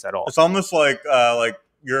like this at all. It's almost like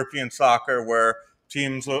European soccer where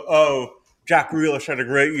teams, Jack Grealish had a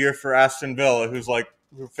great year for Aston Villa, who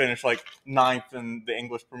finished 9th in the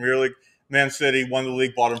English Premier League. Man City won the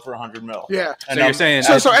league, bought him for $100 million. Yeah. And so you're saying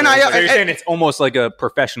NIL, you're saying it's almost like a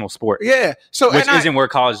professional sport. Yeah. So which isn't where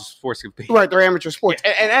college sports could be. Right, they're amateur sports.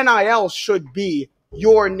 Yeah. And NIL should be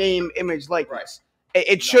your name, image, likeness. Right.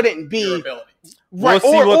 It shouldn't be right,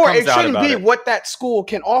 or it shouldn't be what that school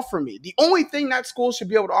can offer me. The only thing that school should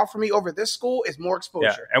be able to offer me over this school is more exposure.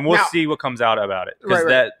 Yeah, and we'll see what comes out about it because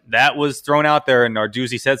that was thrown out there, and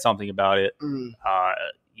Narduzzi said something about it.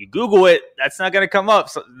 You Google it, that's not going to come up.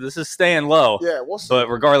 So this is staying low. Yeah, we'll see. But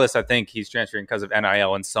regardless, I think he's transferring because of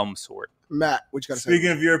NIL in some sort. Matt, what you got to say? Speaking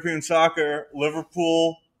of European soccer,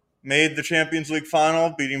 Liverpool made the Champions League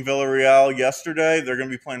final, beating Villarreal yesterday. They're going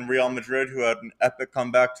to be playing Real Madrid, who had an epic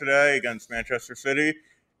comeback today against Manchester City.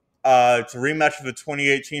 It's a rematch of the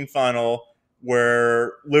 2018 final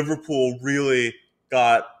where Liverpool really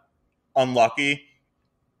got unlucky.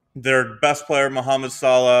 Their best player, Mohamed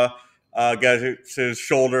Salah, gets his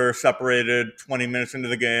shoulder separated 20 minutes into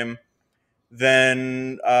the game.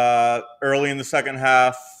 Then early in the second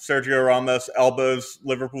half, Sergio Ramos elbows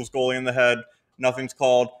Liverpool's goalie in the head. Nothing's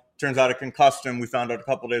called. Turns out it concussed him. We found out a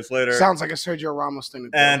couple days later. Sounds like a Sergio Ramos thing to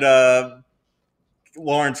do. And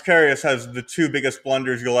Lawrence Karius has the two biggest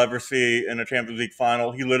blunders you'll ever see in a Champions League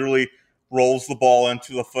final. He literally rolls the ball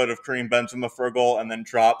into the foot of Karim Benzema for a goal and then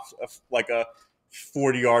drops a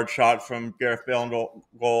 40-yard shot from Gareth Bale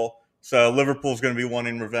goal. So Liverpool's going to be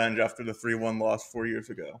wanting revenge after the 3-1 loss 4 years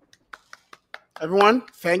ago. Everyone,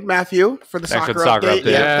 thank Matthew for the soccer update.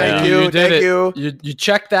 Yeah, thank you. Thank you. You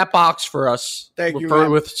checked that box for us. Thank you,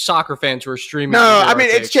 with soccer fans who are streaming. No, I mean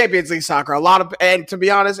it's Champions League soccer. And to be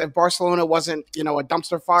honest, if Barcelona wasn't a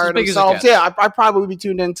dumpster fire themselves, I probably would be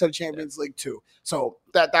tuned into the Champions League too. So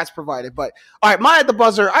that's provided. But all right, my at the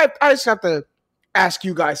buzzer. I just have to ask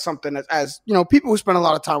you guys something as people who spend a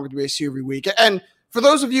lot of time with WSU every week. And for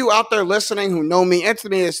those of you out there listening who know me,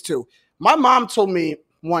 Anthony is too. My mom told me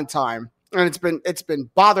one time. And it's been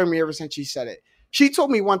bothering me ever since she said it. She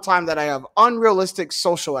told me one time that I have unrealistic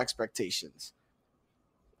social expectations.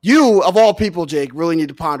 You, of all people, Jake, really need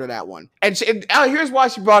to ponder that one. And here's why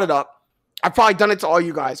she brought it up. I've probably done it to all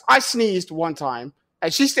you guys. I sneezed one time,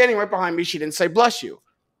 and she's standing right behind me. She didn't say bless you.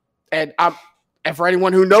 And for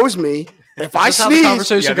anyone who knows me, if I sneeze, this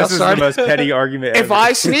is the most petty argument ever. If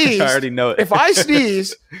I sneeze, I already know it. If I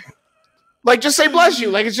sneeze. Just say bless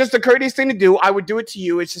you. It's just a courteous thing to do. I would do it to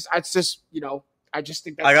you. It's just I just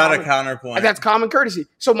think that's I got a counterpoint. That's common courtesy.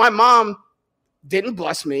 So my mom didn't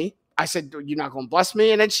bless me. I said, you're not going to bless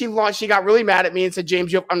me. And then she got really mad at me and said,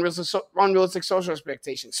 James, you have unrealistic social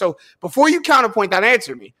expectations. So before you counterpoint that,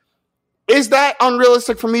 answer me. Is that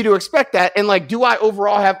unrealistic for me to expect that? And do I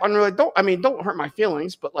overall have unrealistic? Don't hurt my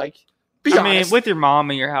feelings, but be honest. With your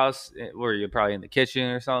mom in your house, where you're probably in the kitchen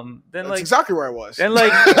or something, then that's exactly where I was. Then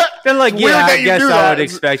yeah, I guess I would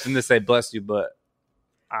expect him to say bless you, but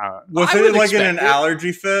was it in an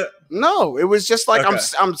allergy fit? No, it was just okay.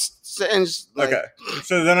 I'm sitting. Okay,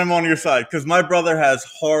 so then I'm on your side because my brother has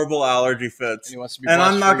horrible allergy fits, and he wants to be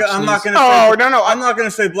I'm not going to. Oh no! I'm not going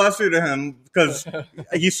to say bless you to him because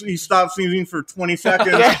he stops sneezing for 20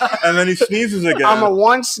 seconds and then he sneezes again. I'm a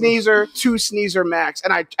 1 sneezer, 2 sneezer max,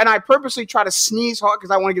 and I purposely try to sneeze hard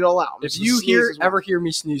because I want to get it all out. If you ever hear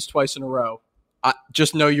me sneeze twice in a row,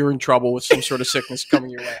 just know you're in trouble with some sort of sickness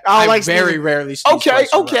coming your way. I very rarely sneeze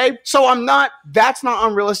twice in a row. So that's not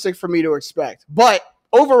unrealistic for me to expect. But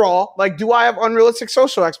overall, do I have unrealistic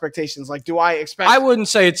social expectations? Do I expect? I wouldn't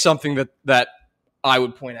say it's something that I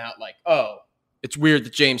would point out it's weird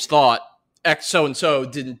that James thought X so-and-so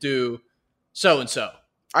didn't do so-and-so.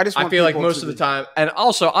 I feel like most of the time, and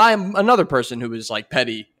also I'm another person who is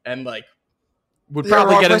petty and would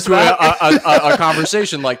probably get into a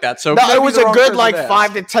conversation like that. So it was a good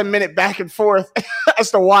 5 to 10 minute back and forth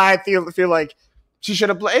as to why I feel like she should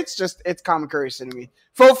have. It's common courtesy to me.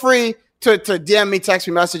 Feel free to DM me, text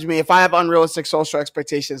me, message me. If I have unrealistic social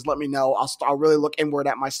expectations, let me know. I'll really look inward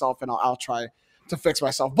at myself and I'll try to fix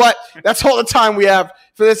myself. But that's all the time we have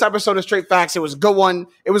for this episode of Straight Facts. It was a good one.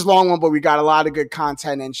 It was a long one, but we got a lot of good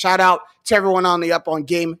content. And shout out to everyone on the Up On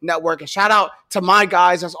Game Network, and shout out to my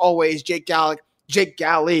guys as always, Jake Galley,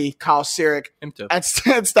 Kyle Sirik, and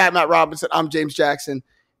Stat Matt Robinson. I'm James Jackson.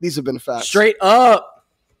 These have been the facts. Straight up.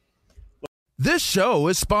 This show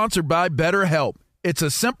is sponsored by BetterHelp. It's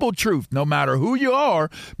a simple truth. No matter who you are,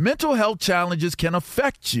 mental health challenges can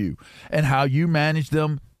affect you, and how you manage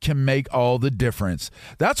them can make all the difference.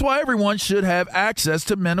 That's why everyone should have access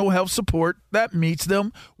to mental health support that meets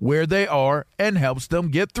them where they are and helps them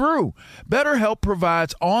get through. BetterHelp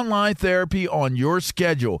provides online therapy on your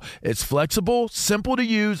schedule. It's flexible, simple to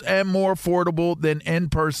use, and more affordable than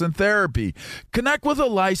in-person therapy. Connect with a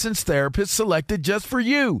licensed therapist selected just for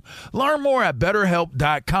you. Learn more at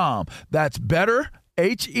BetterHelp.com. That's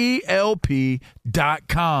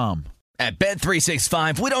BetterHelp.com. At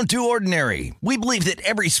Bet365, we don't do ordinary. We believe that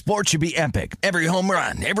every sport should be epic. Every home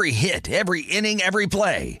run, every hit, every inning, every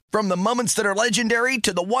play. From the moments that are legendary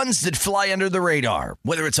to the ones that fly under the radar.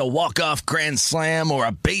 Whether it's a walk-off grand slam or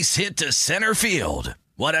a base hit to center field.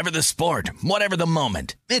 Whatever the sport, whatever the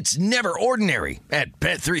moment. It's never ordinary at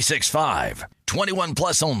Bet365. 21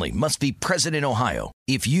 plus only. Must be present in Ohio.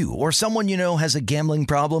 If you or someone you know has a gambling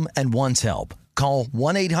problem and wants help, call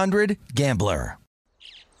 1-800-GAMBLER.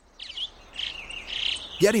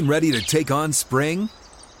 Getting ready to take on spring?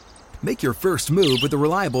 Make your first move with the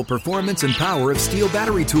reliable performance and power of Steel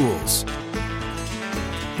battery tools.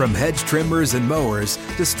 From hedge trimmers and mowers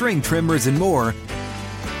to string trimmers and more,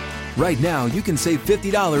 right now you can save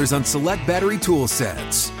 $50 on select battery tool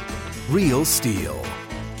sets. Real STIHL.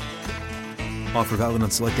 Offer valid on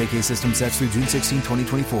select AK system sets through June 16,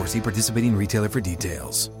 2024. See participating retailer for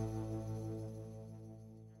details.